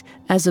quiet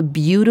as a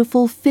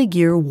beautiful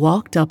figure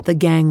walked up the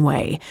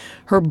gangway.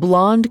 Her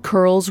blonde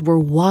curls were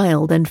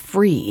wild and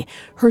free.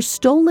 Her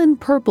stolen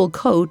purple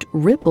coat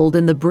rippled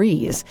in the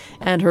breeze,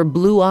 and her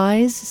blue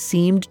eyes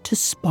seemed to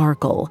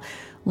sparkle.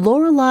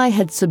 Lorelei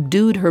had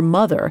subdued her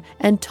mother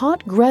and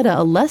taught Greta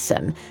a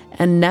lesson,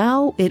 and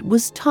now it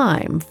was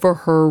time for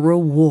her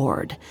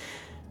reward.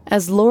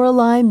 As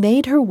Lorelei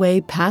made her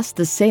way past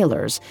the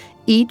sailors,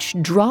 each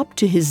dropped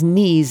to his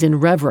knees in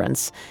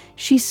reverence.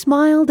 She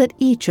smiled at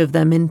each of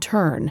them in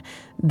turn,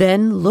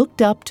 then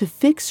looked up to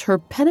fix her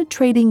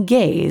penetrating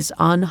gaze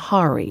on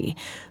Hari,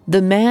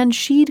 the man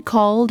she'd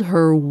called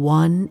her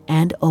one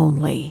and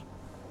only.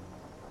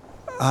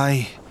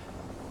 I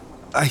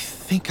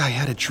think I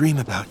had a dream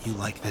about you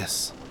like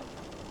this.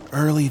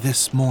 Early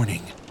this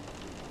morning.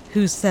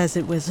 Who says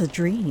it was a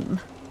dream?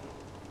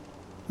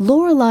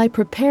 Lorelei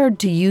prepared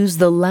to use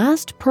the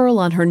last pearl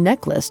on her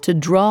necklace to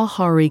draw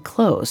Hari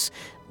close,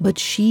 but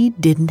she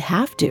didn't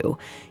have to.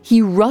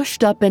 He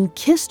rushed up and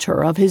kissed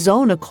her of his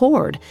own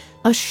accord.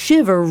 A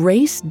shiver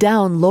raced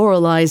down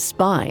Lorelei's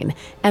spine,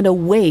 and a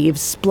wave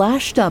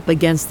splashed up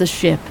against the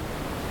ship.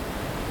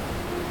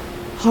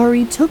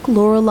 Hari took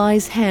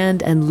Lorelei's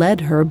hand and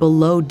led her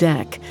below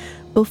deck.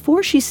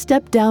 Before she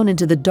stepped down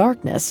into the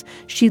darkness,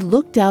 she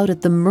looked out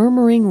at the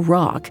murmuring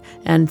rock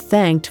and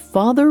thanked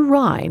Father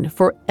Rhine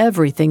for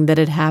everything that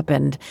had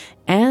happened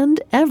and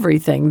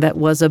everything that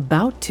was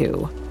about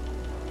to.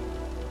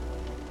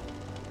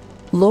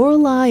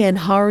 Lorelei and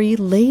Hari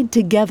laid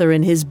together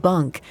in his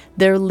bunk,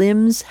 their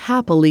limbs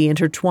happily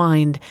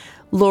intertwined.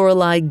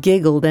 Lorelei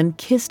giggled and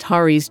kissed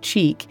Hari's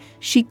cheek.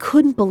 She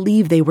couldn't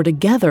believe they were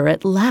together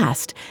at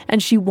last,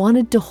 and she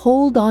wanted to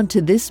hold on to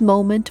this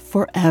moment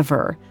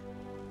forever.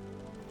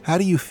 How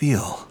do you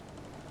feel?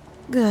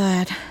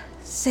 Good.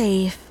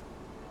 Safe.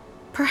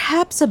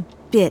 Perhaps a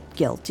bit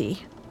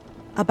guilty.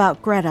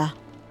 About Greta.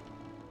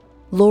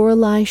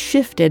 Lorelei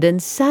shifted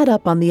and sat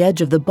up on the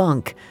edge of the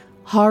bunk.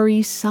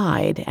 Hari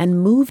sighed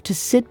and moved to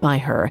sit by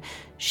her.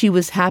 She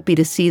was happy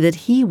to see that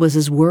he was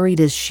as worried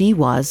as she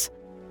was.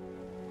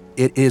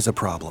 It is a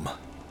problem.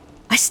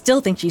 I still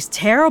think she's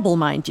terrible,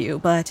 mind you,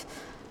 but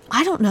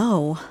I don't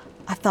know.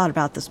 I've thought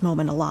about this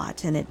moment a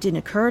lot, and it didn't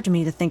occur to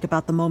me to think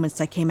about the moments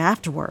that came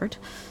afterward.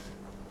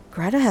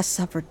 Greta has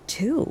suffered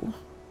too.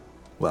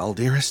 Well,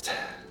 dearest,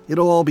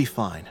 it'll all be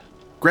fine.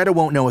 Greta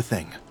won't know a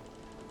thing.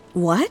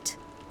 What?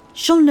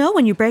 She'll know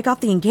when you break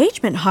off the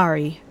engagement,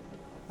 Hari.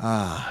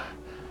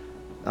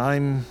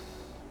 I'm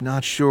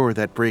not sure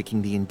that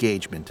breaking the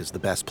engagement is the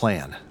best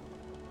plan.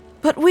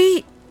 But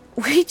we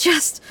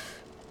just...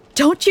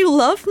 Don't you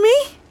love me?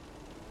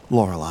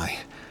 Lorelei,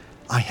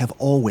 I have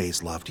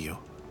always loved you,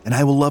 and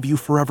I will love you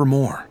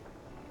forevermore.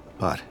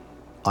 But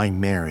I'm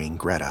marrying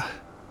Greta.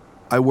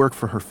 I work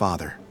for her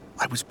father.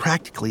 I was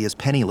practically as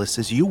penniless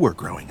as you were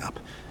growing up,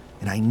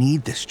 and I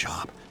need this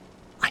job.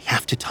 I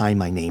have to tie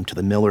my name to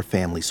the Miller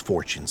family's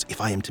fortunes if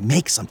I am to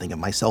make something of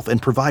myself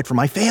and provide for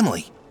my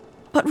family.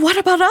 But what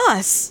about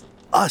us?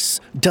 Us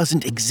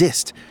doesn't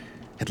exist,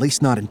 at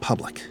least not in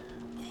public.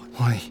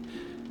 Why,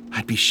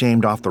 I'd be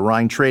shamed off the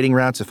Rhine trading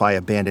routes if I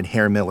abandoned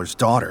Herr Miller's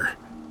daughter.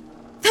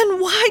 Then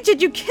why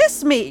did you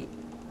kiss me?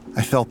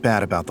 I felt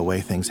bad about the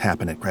way things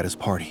happened at Greta's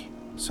party,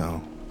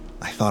 so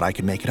I thought I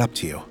could make it up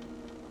to you.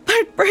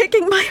 By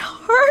breaking my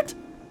heart?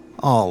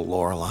 Oh,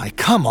 Lorelei,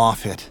 come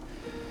off it.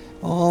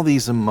 All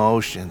these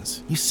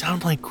emotions. You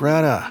sound like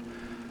Greta.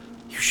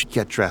 You should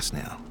get dressed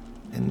now,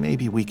 and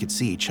maybe we could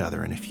see each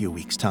other in a few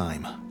weeks'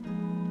 time.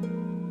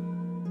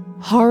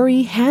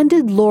 Hari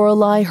handed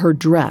Lorelei her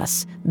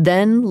dress,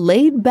 then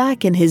laid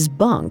back in his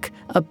bunk,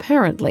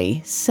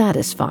 apparently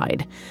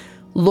satisfied.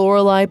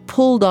 Lorelei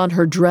pulled on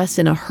her dress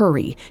in a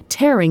hurry,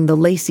 tearing the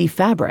lacy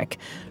fabric.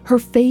 Her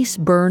face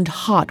burned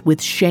hot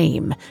with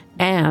shame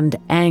and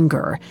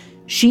anger.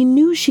 She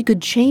knew she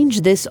could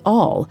change this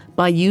all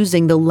by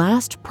using the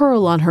last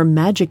pearl on her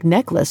magic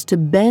necklace to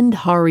bend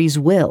Hari's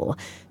will.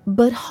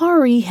 But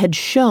Hari had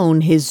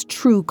shown his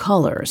true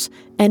colors,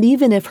 and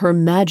even if her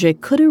magic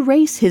could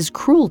erase his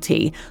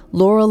cruelty,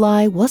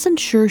 Lorelei wasn't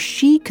sure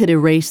she could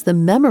erase the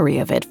memory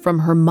of it from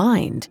her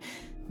mind.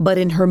 But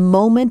in her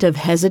moment of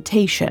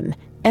hesitation,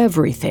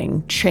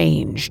 everything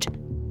changed.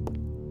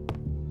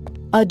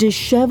 A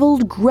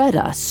disheveled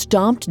Greta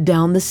stomped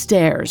down the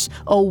stairs,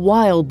 a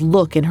wild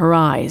look in her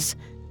eyes.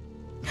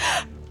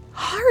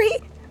 Hari,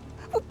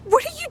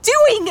 what are you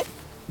doing?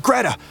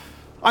 Greta,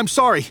 I'm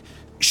sorry.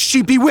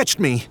 She bewitched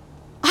me.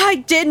 I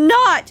did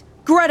not!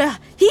 Greta,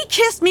 he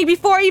kissed me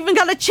before I even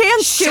got a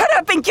chance to— Shut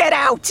up and get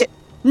out!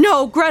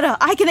 No, Greta,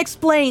 I can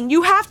explain.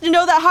 You have to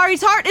know that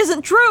Hari's heart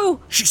isn't true.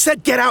 She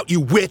said get out, you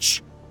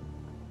witch!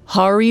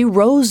 Hari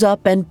rose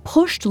up and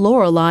pushed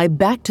Lorelei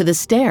back to the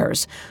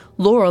stairs.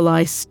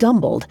 Lorelei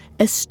stumbled,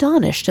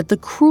 astonished at the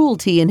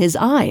cruelty in his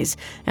eyes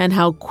and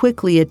how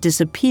quickly it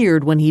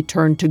disappeared when he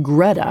turned to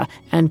Greta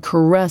and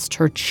caressed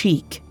her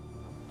cheek.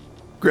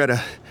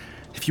 Greta,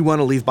 if you want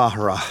to leave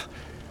Bahara,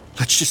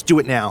 let's just do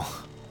it now.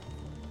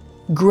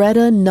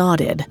 Greta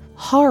nodded.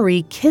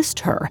 Hari kissed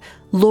her.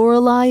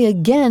 Lorelei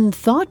again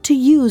thought to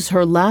use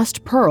her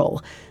last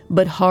pearl,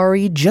 but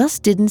Hari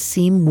just didn't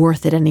seem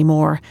worth it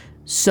anymore.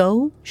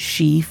 So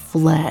she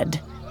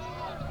fled.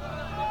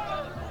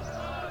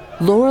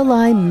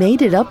 Lorelei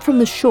made it up from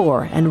the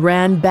shore and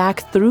ran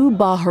back through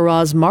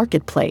Bahara's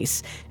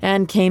marketplace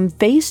and came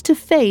face to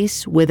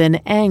face with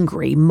an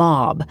angry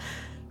mob.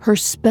 Her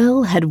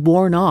spell had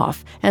worn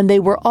off, and they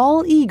were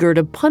all eager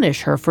to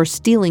punish her for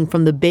stealing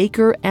from the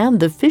baker and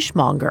the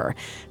fishmonger.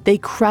 They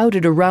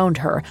crowded around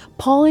her,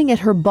 pawing at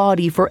her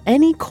body for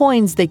any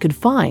coins they could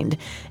find,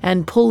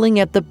 and pulling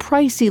at the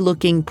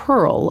pricey-looking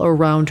pearl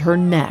around her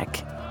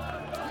neck.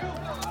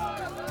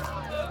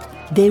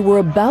 They were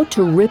about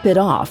to rip it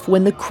off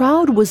when the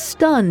crowd was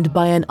stunned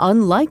by an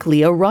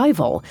unlikely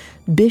arrival,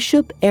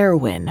 Bishop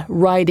Erwin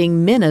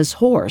riding Minna's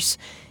horse.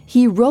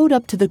 He rode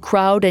up to the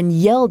crowd and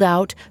yelled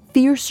out,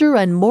 fiercer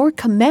and more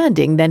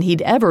commanding than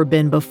he'd ever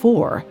been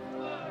before.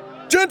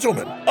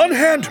 "Gentlemen,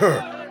 unhand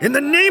her, in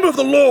the name of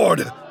the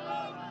Lord!"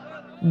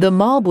 The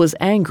mob was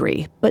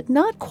angry, but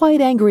not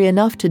quite angry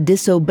enough to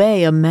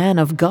disobey a man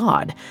of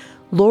God.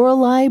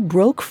 Lorelei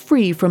broke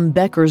free from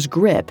Becker's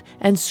grip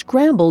and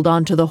scrambled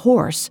onto the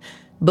horse.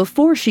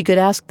 Before she could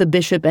ask the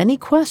bishop any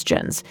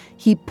questions,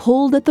 he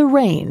pulled at the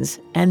reins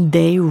and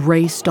they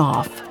raced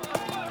off.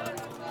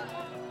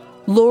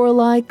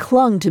 Lorelei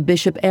clung to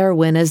Bishop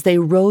Erwin as they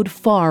rode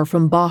far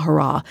from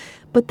Bahara,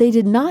 but they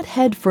did not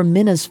head for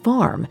Minna's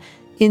farm.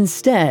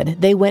 Instead,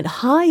 they went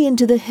high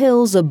into the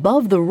hills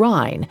above the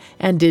Rhine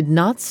and did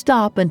not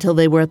stop until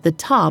they were at the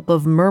top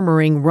of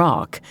Murmuring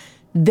Rock.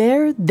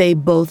 There, they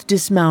both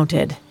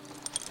dismounted.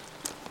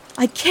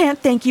 I can't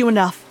thank you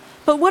enough.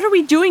 But what are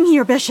we doing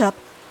here, Bishop?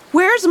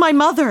 Where's my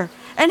mother?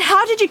 And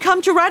how did you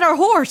come to ride our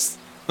horse?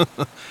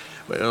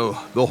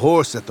 Well, the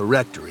horse at the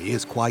rectory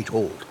is quite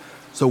old,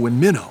 so when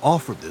Minna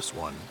offered this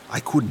one,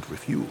 I couldn't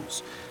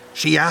refuse.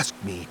 She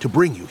asked me to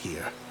bring you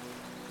here.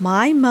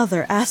 My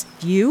mother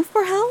asked you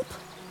for help?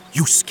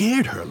 You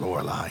scared her,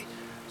 Lorelei,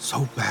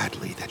 so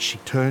badly that she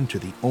turned to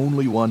the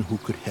only one who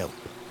could help.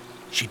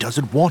 She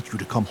doesn't want you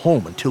to come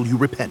home until you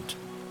repent.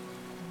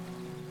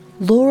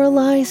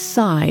 Lorelei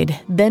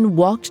sighed, then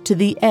walked to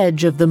the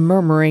edge of the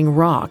Murmuring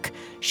Rock.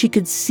 She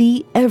could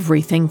see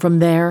everything from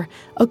there,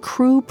 a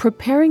crew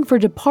preparing for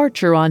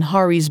departure on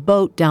Hari's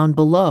boat down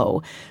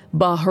below,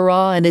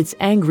 Bahara and its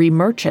angry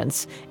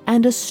merchants,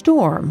 and a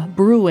storm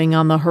brewing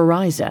on the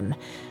horizon.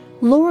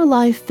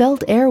 Lorelei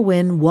felt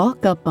Erwin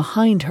walk up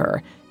behind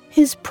her.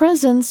 His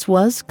presence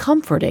was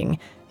comforting,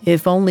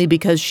 if only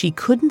because she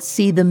couldn't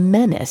see the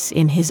menace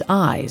in his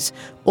eyes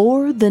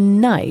or the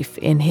knife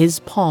in his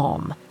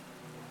palm.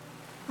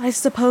 I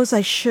suppose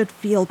I should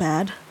feel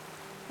bad.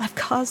 I've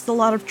caused a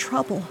lot of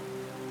trouble.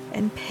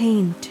 And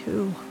pain,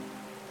 too.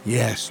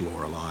 Yes,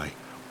 Lorelei.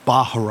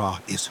 Bahara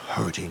is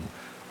hurting,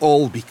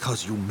 all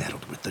because you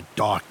meddled with the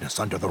darkness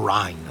under the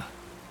Rhine.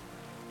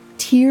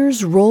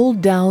 Tears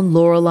rolled down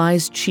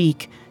Lorelei's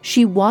cheek.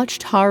 She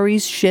watched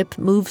Hari's ship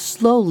move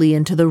slowly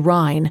into the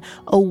Rhine,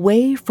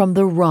 away from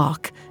the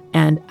rock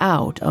and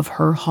out of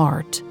her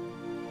heart.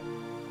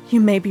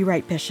 You may be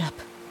right, Bishop.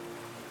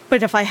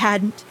 But if I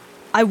hadn't,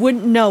 I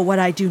wouldn't know what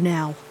I do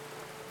now.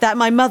 That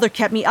my mother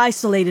kept me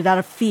isolated out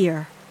of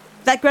fear.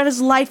 That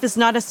Greta's life is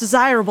not as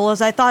desirable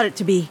as I thought it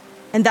to be.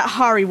 And that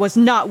Hari was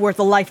not worth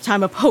a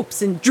lifetime of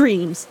hopes and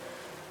dreams.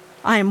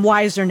 I am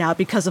wiser now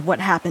because of what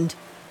happened.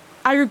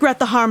 I regret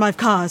the harm I've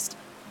caused,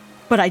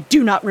 but I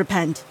do not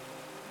repent.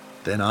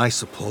 Then I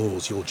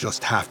suppose you'll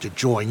just have to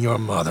join your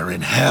mother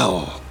in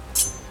hell.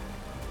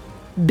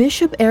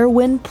 Bishop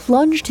Erwin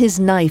plunged his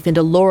knife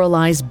into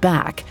Lorelei's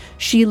back.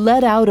 She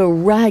let out a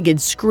ragged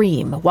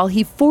scream while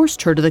he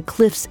forced her to the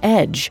cliff's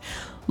edge.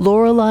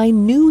 Lorelei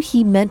knew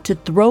he meant to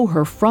throw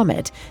her from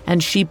it,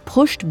 and she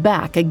pushed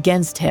back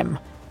against him.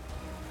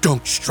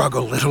 Don't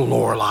struggle, little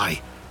Lorelei.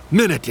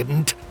 Minna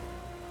didn't.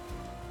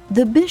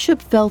 The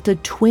bishop felt a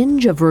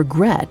twinge of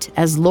regret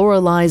as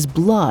Lorelei's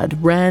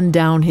blood ran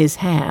down his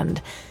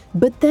hand.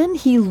 But then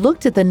he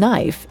looked at the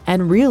knife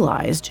and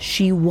realized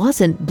she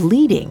wasn't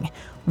bleeding.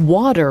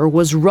 Water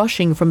was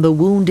rushing from the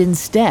wound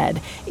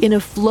instead, in a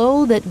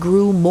flow that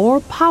grew more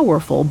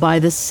powerful by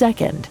the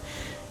second.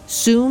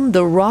 Soon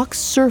the rock's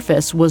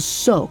surface was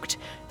soaked.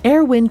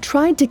 Erwin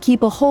tried to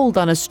keep a hold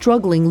on a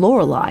struggling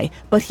Lorelei,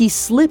 but he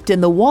slipped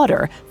in the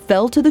water,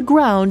 fell to the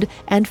ground,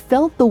 and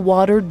felt the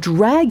water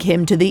drag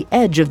him to the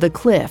edge of the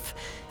cliff.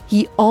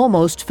 He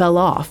almost fell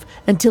off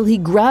until he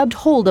grabbed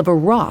hold of a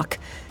rock.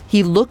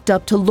 He looked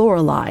up to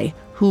Lorelei,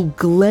 who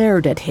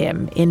glared at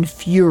him in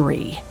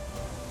fury.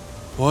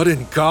 What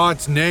in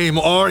God's name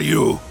are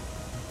you?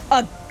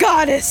 A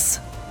goddess!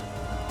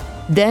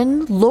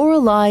 Then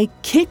Lorelei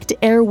kicked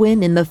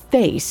Erwin in the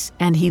face,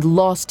 and he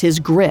lost his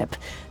grip.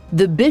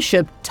 The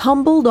bishop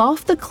tumbled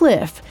off the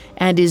cliff,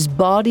 and his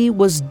body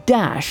was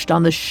dashed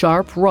on the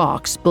sharp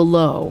rocks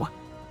below.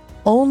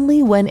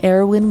 Only when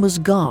Erwin was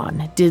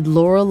gone did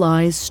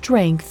Lorelei's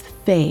strength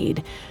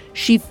fade.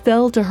 She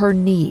fell to her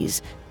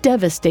knees,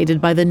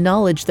 devastated by the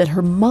knowledge that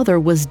her mother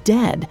was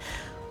dead.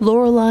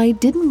 Lorelei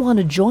didn't want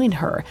to join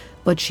her,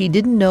 but she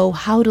didn't know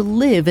how to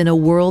live in a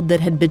world that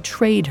had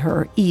betrayed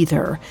her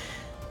either.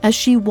 As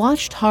she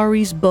watched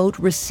Hari's boat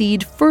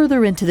recede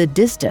further into the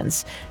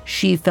distance,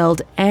 she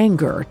felt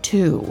anger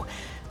too.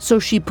 So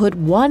she put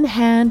one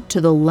hand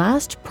to the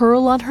last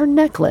pearl on her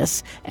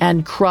necklace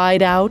and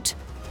cried out,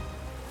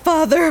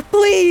 Father,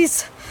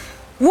 please!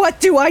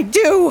 What do I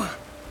do?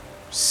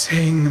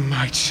 Sing,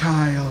 my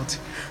child.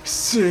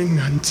 Sing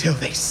until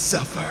they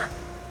suffer.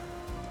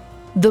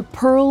 The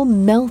pearl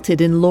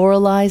melted in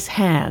Lorelei's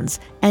hands,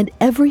 and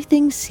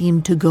everything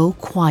seemed to go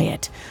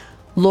quiet.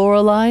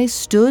 Lorelei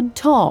stood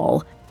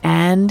tall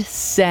and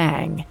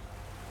sang.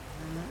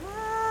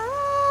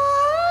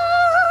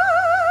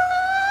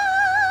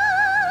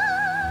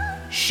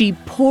 She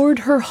poured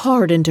her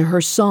heart into her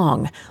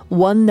song,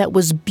 one that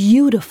was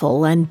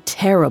beautiful and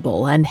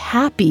terrible and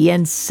happy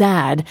and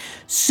sad.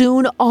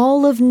 Soon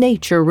all of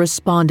nature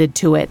responded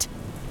to it.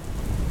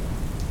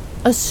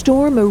 A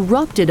storm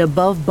erupted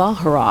above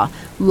Bahara,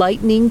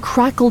 lightning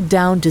crackled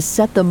down to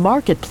set the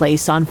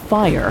marketplace on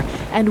fire,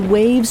 and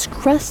waves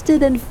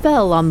crested and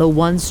fell on the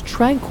once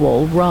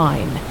tranquil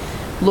Rhine.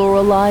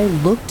 Lorelei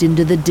looked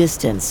into the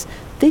distance,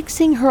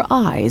 fixing her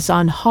eyes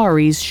on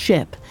Hari's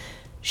ship.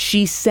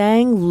 She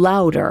sang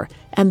louder,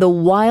 and the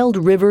wild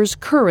river's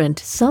current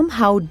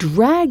somehow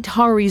dragged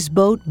Hari's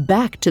boat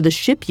back to the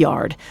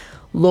shipyard.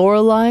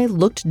 Lorelei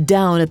looked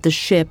down at the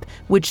ship,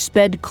 which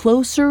sped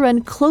closer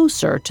and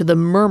closer to the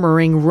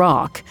murmuring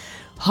rock.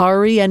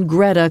 Hari and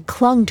Greta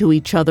clung to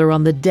each other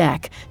on the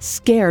deck,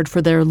 scared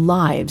for their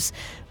lives.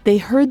 They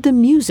heard the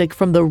music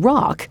from the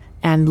rock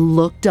and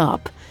looked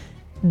up.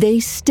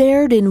 They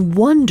stared in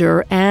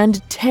wonder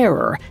and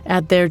terror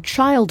at their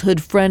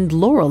childhood friend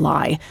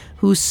Lorelei,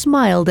 who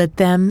smiled at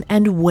them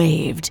and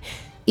waved.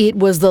 It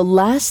was the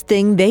last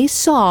thing they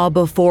saw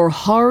before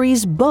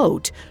Hari's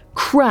boat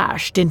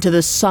crashed into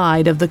the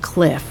side of the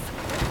cliff.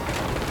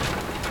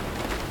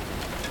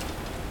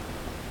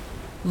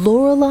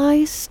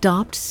 Lorelei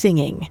stopped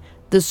singing.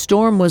 The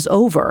storm was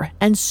over,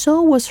 and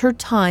so was her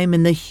time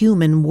in the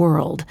human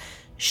world.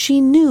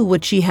 She knew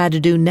what she had to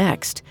do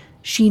next.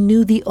 She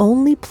knew the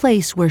only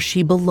place where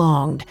she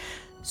belonged.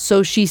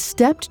 So she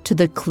stepped to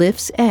the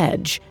cliff's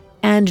edge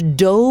and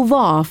dove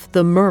off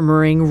the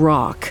murmuring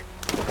rock.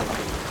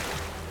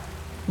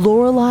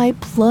 Lorelei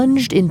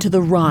plunged into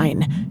the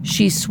Rhine.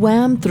 She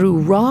swam through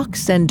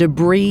rocks and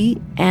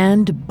debris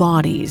and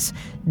bodies.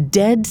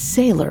 Dead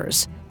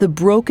sailors, the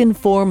broken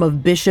form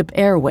of Bishop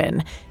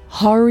Erwin,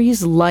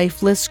 Hari's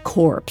lifeless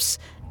corpse,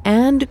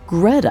 and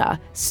Greta,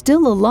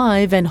 still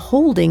alive and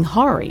holding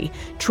Hari,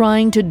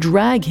 trying to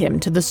drag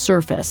him to the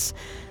surface.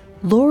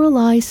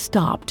 Lorelei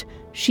stopped.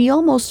 She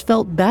almost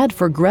felt bad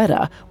for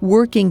Greta,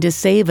 working to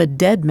save a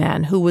dead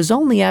man who was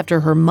only after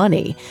her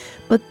money.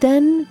 But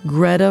then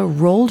Greta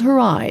rolled her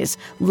eyes,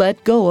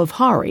 let go of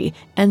Hari,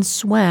 and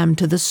swam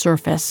to the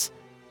surface.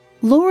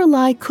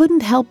 Lorelei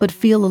couldn't help but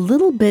feel a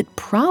little bit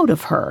proud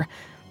of her.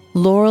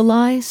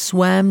 Lorelei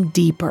swam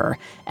deeper,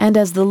 and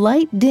as the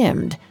light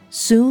dimmed,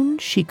 soon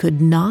she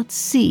could not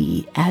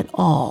see at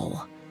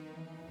all.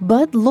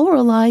 But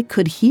Lorelei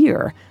could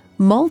hear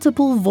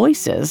multiple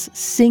voices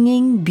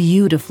singing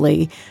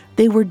beautifully.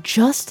 They were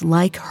just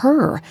like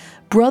her,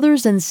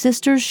 brothers and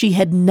sisters she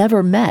had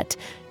never met.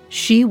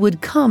 She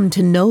would come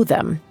to know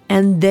them,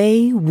 and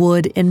they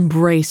would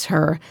embrace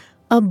her.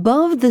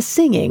 Above the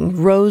singing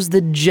rose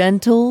the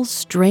gentle,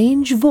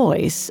 strange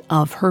voice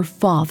of her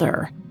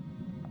father.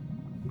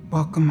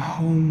 Welcome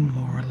home,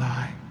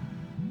 Lorelei.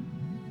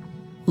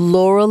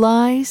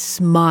 Lorelei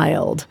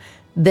smiled,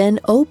 then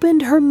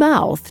opened her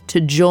mouth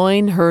to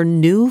join her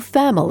new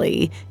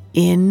family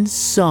in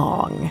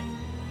song.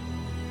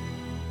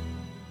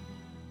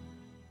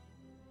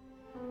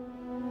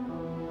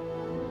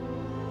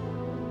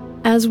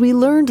 As we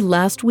learned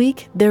last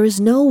week, there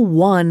is no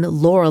one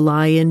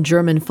Lorelei in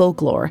German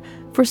folklore.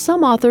 For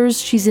some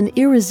authors, she's an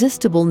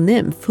irresistible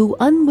nymph who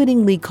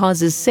unwittingly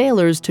causes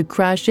sailors to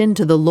crash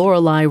into the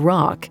Lorelei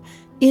Rock.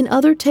 In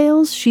other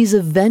tales, she's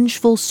a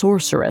vengeful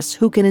sorceress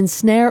who can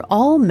ensnare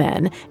all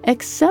men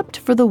except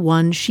for the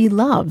one she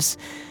loves.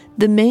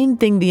 The main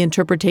thing the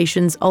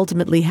interpretations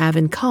ultimately have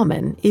in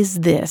common is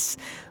this: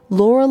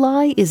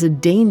 Lorelei is a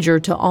danger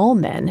to all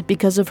men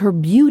because of her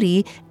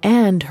beauty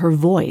and her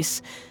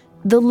voice.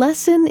 The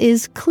lesson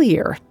is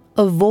clear.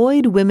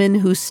 Avoid women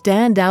who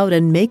stand out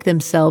and make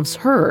themselves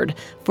heard,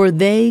 for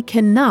they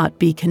cannot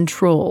be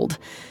controlled.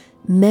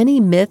 Many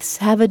myths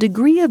have a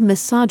degree of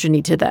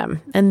misogyny to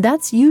them, and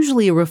that's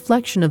usually a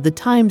reflection of the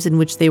times in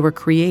which they were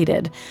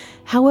created.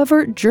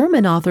 However,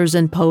 German authors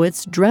and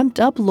poets dreamt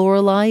up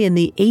Lorelei in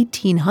the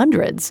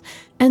 1800s,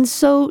 and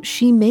so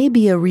she may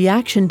be a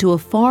reaction to a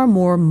far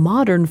more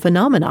modern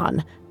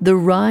phenomenon, the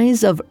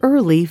rise of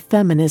early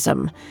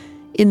feminism.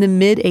 In the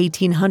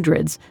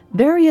mid-1800s,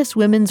 various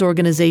women's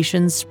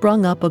organizations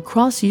sprung up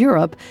across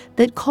Europe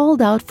that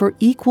called out for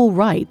equal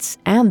rights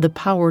and the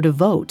power to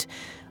vote.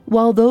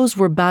 While those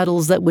were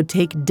battles that would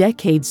take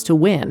decades to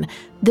win,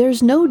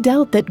 there's no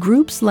doubt that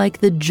groups like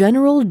the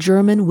General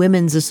German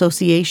Women's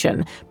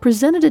Association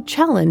presented a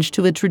challenge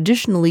to a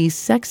traditionally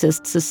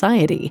sexist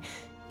society.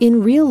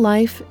 In real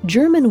life,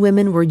 German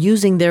women were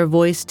using their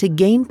voice to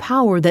gain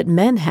power that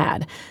men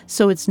had,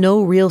 so it's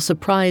no real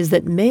surprise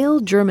that male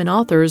German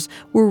authors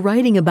were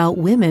writing about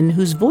women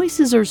whose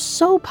voices are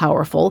so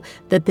powerful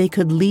that they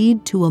could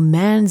lead to a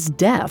man's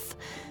death.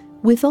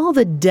 With all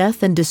the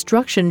death and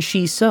destruction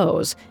she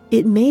sows,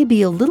 it may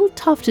be a little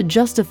tough to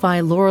justify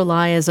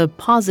Lorelei as a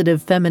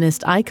positive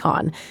feminist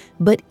icon,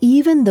 but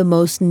even the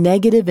most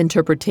negative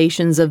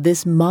interpretations of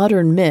this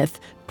modern myth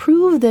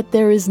prove that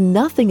there is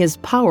nothing as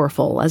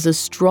powerful as a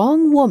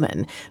strong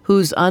woman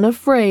who's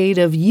unafraid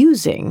of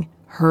using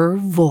her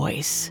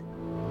voice.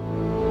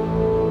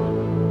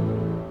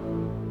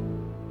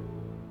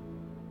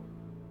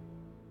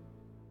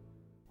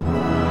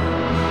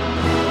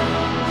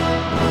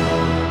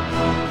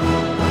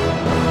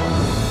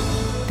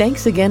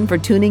 Thanks again for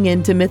tuning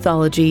in to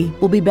Mythology.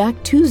 We'll be back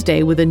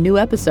Tuesday with a new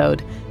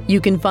episode.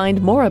 You can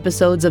find more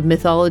episodes of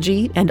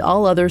Mythology and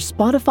all other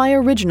Spotify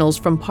originals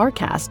from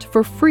Parcast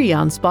for free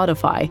on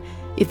Spotify.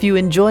 If you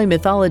enjoy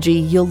Mythology,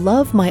 you'll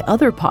love my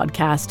other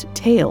podcast,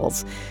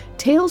 Tales.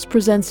 Tales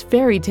presents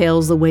fairy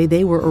tales the way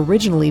they were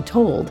originally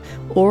told,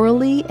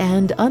 orally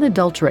and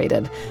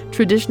unadulterated.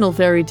 Traditional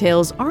fairy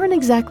tales aren't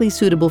exactly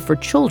suitable for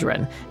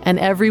children, and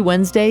every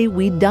Wednesday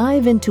we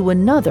dive into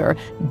another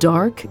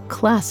dark,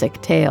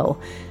 classic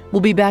tale. We'll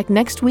be back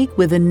next week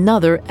with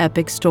another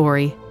epic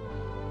story.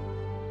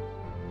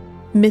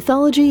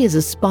 Mythology is a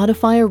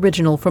Spotify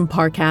original from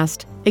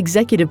Parcast.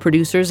 Executive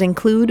producers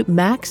include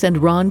Max and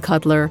Ron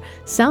Cutler,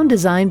 sound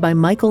design by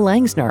Michael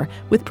Langsner,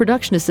 with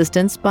production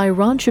assistance by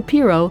Ron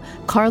Shapiro,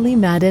 Carly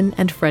Madden,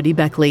 and Freddie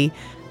Beckley.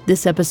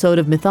 This episode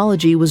of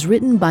Mythology was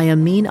written by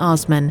Amin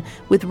Osman,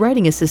 with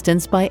writing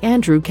assistance by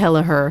Andrew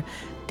Kelleher.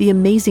 The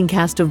amazing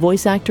cast of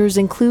voice actors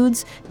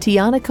includes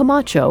Tiana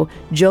Camacho,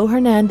 Joe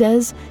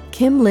Hernandez,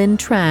 Kim Lynn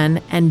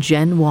Tran, and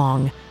Jen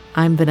Wong.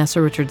 I'm Vanessa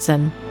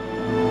Richardson.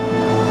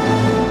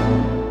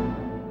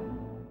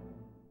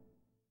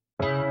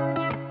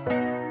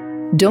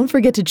 Don't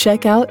forget to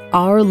check out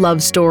Our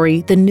Love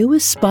Story, the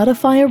newest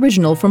Spotify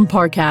original from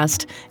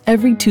Parcast.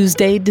 Every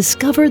Tuesday,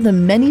 discover the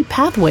many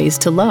pathways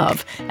to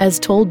love, as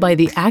told by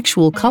the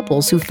actual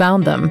couples who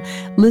found them.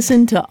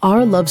 Listen to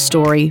Our Love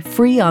Story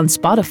free on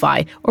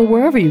Spotify or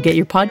wherever you get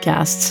your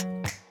podcasts.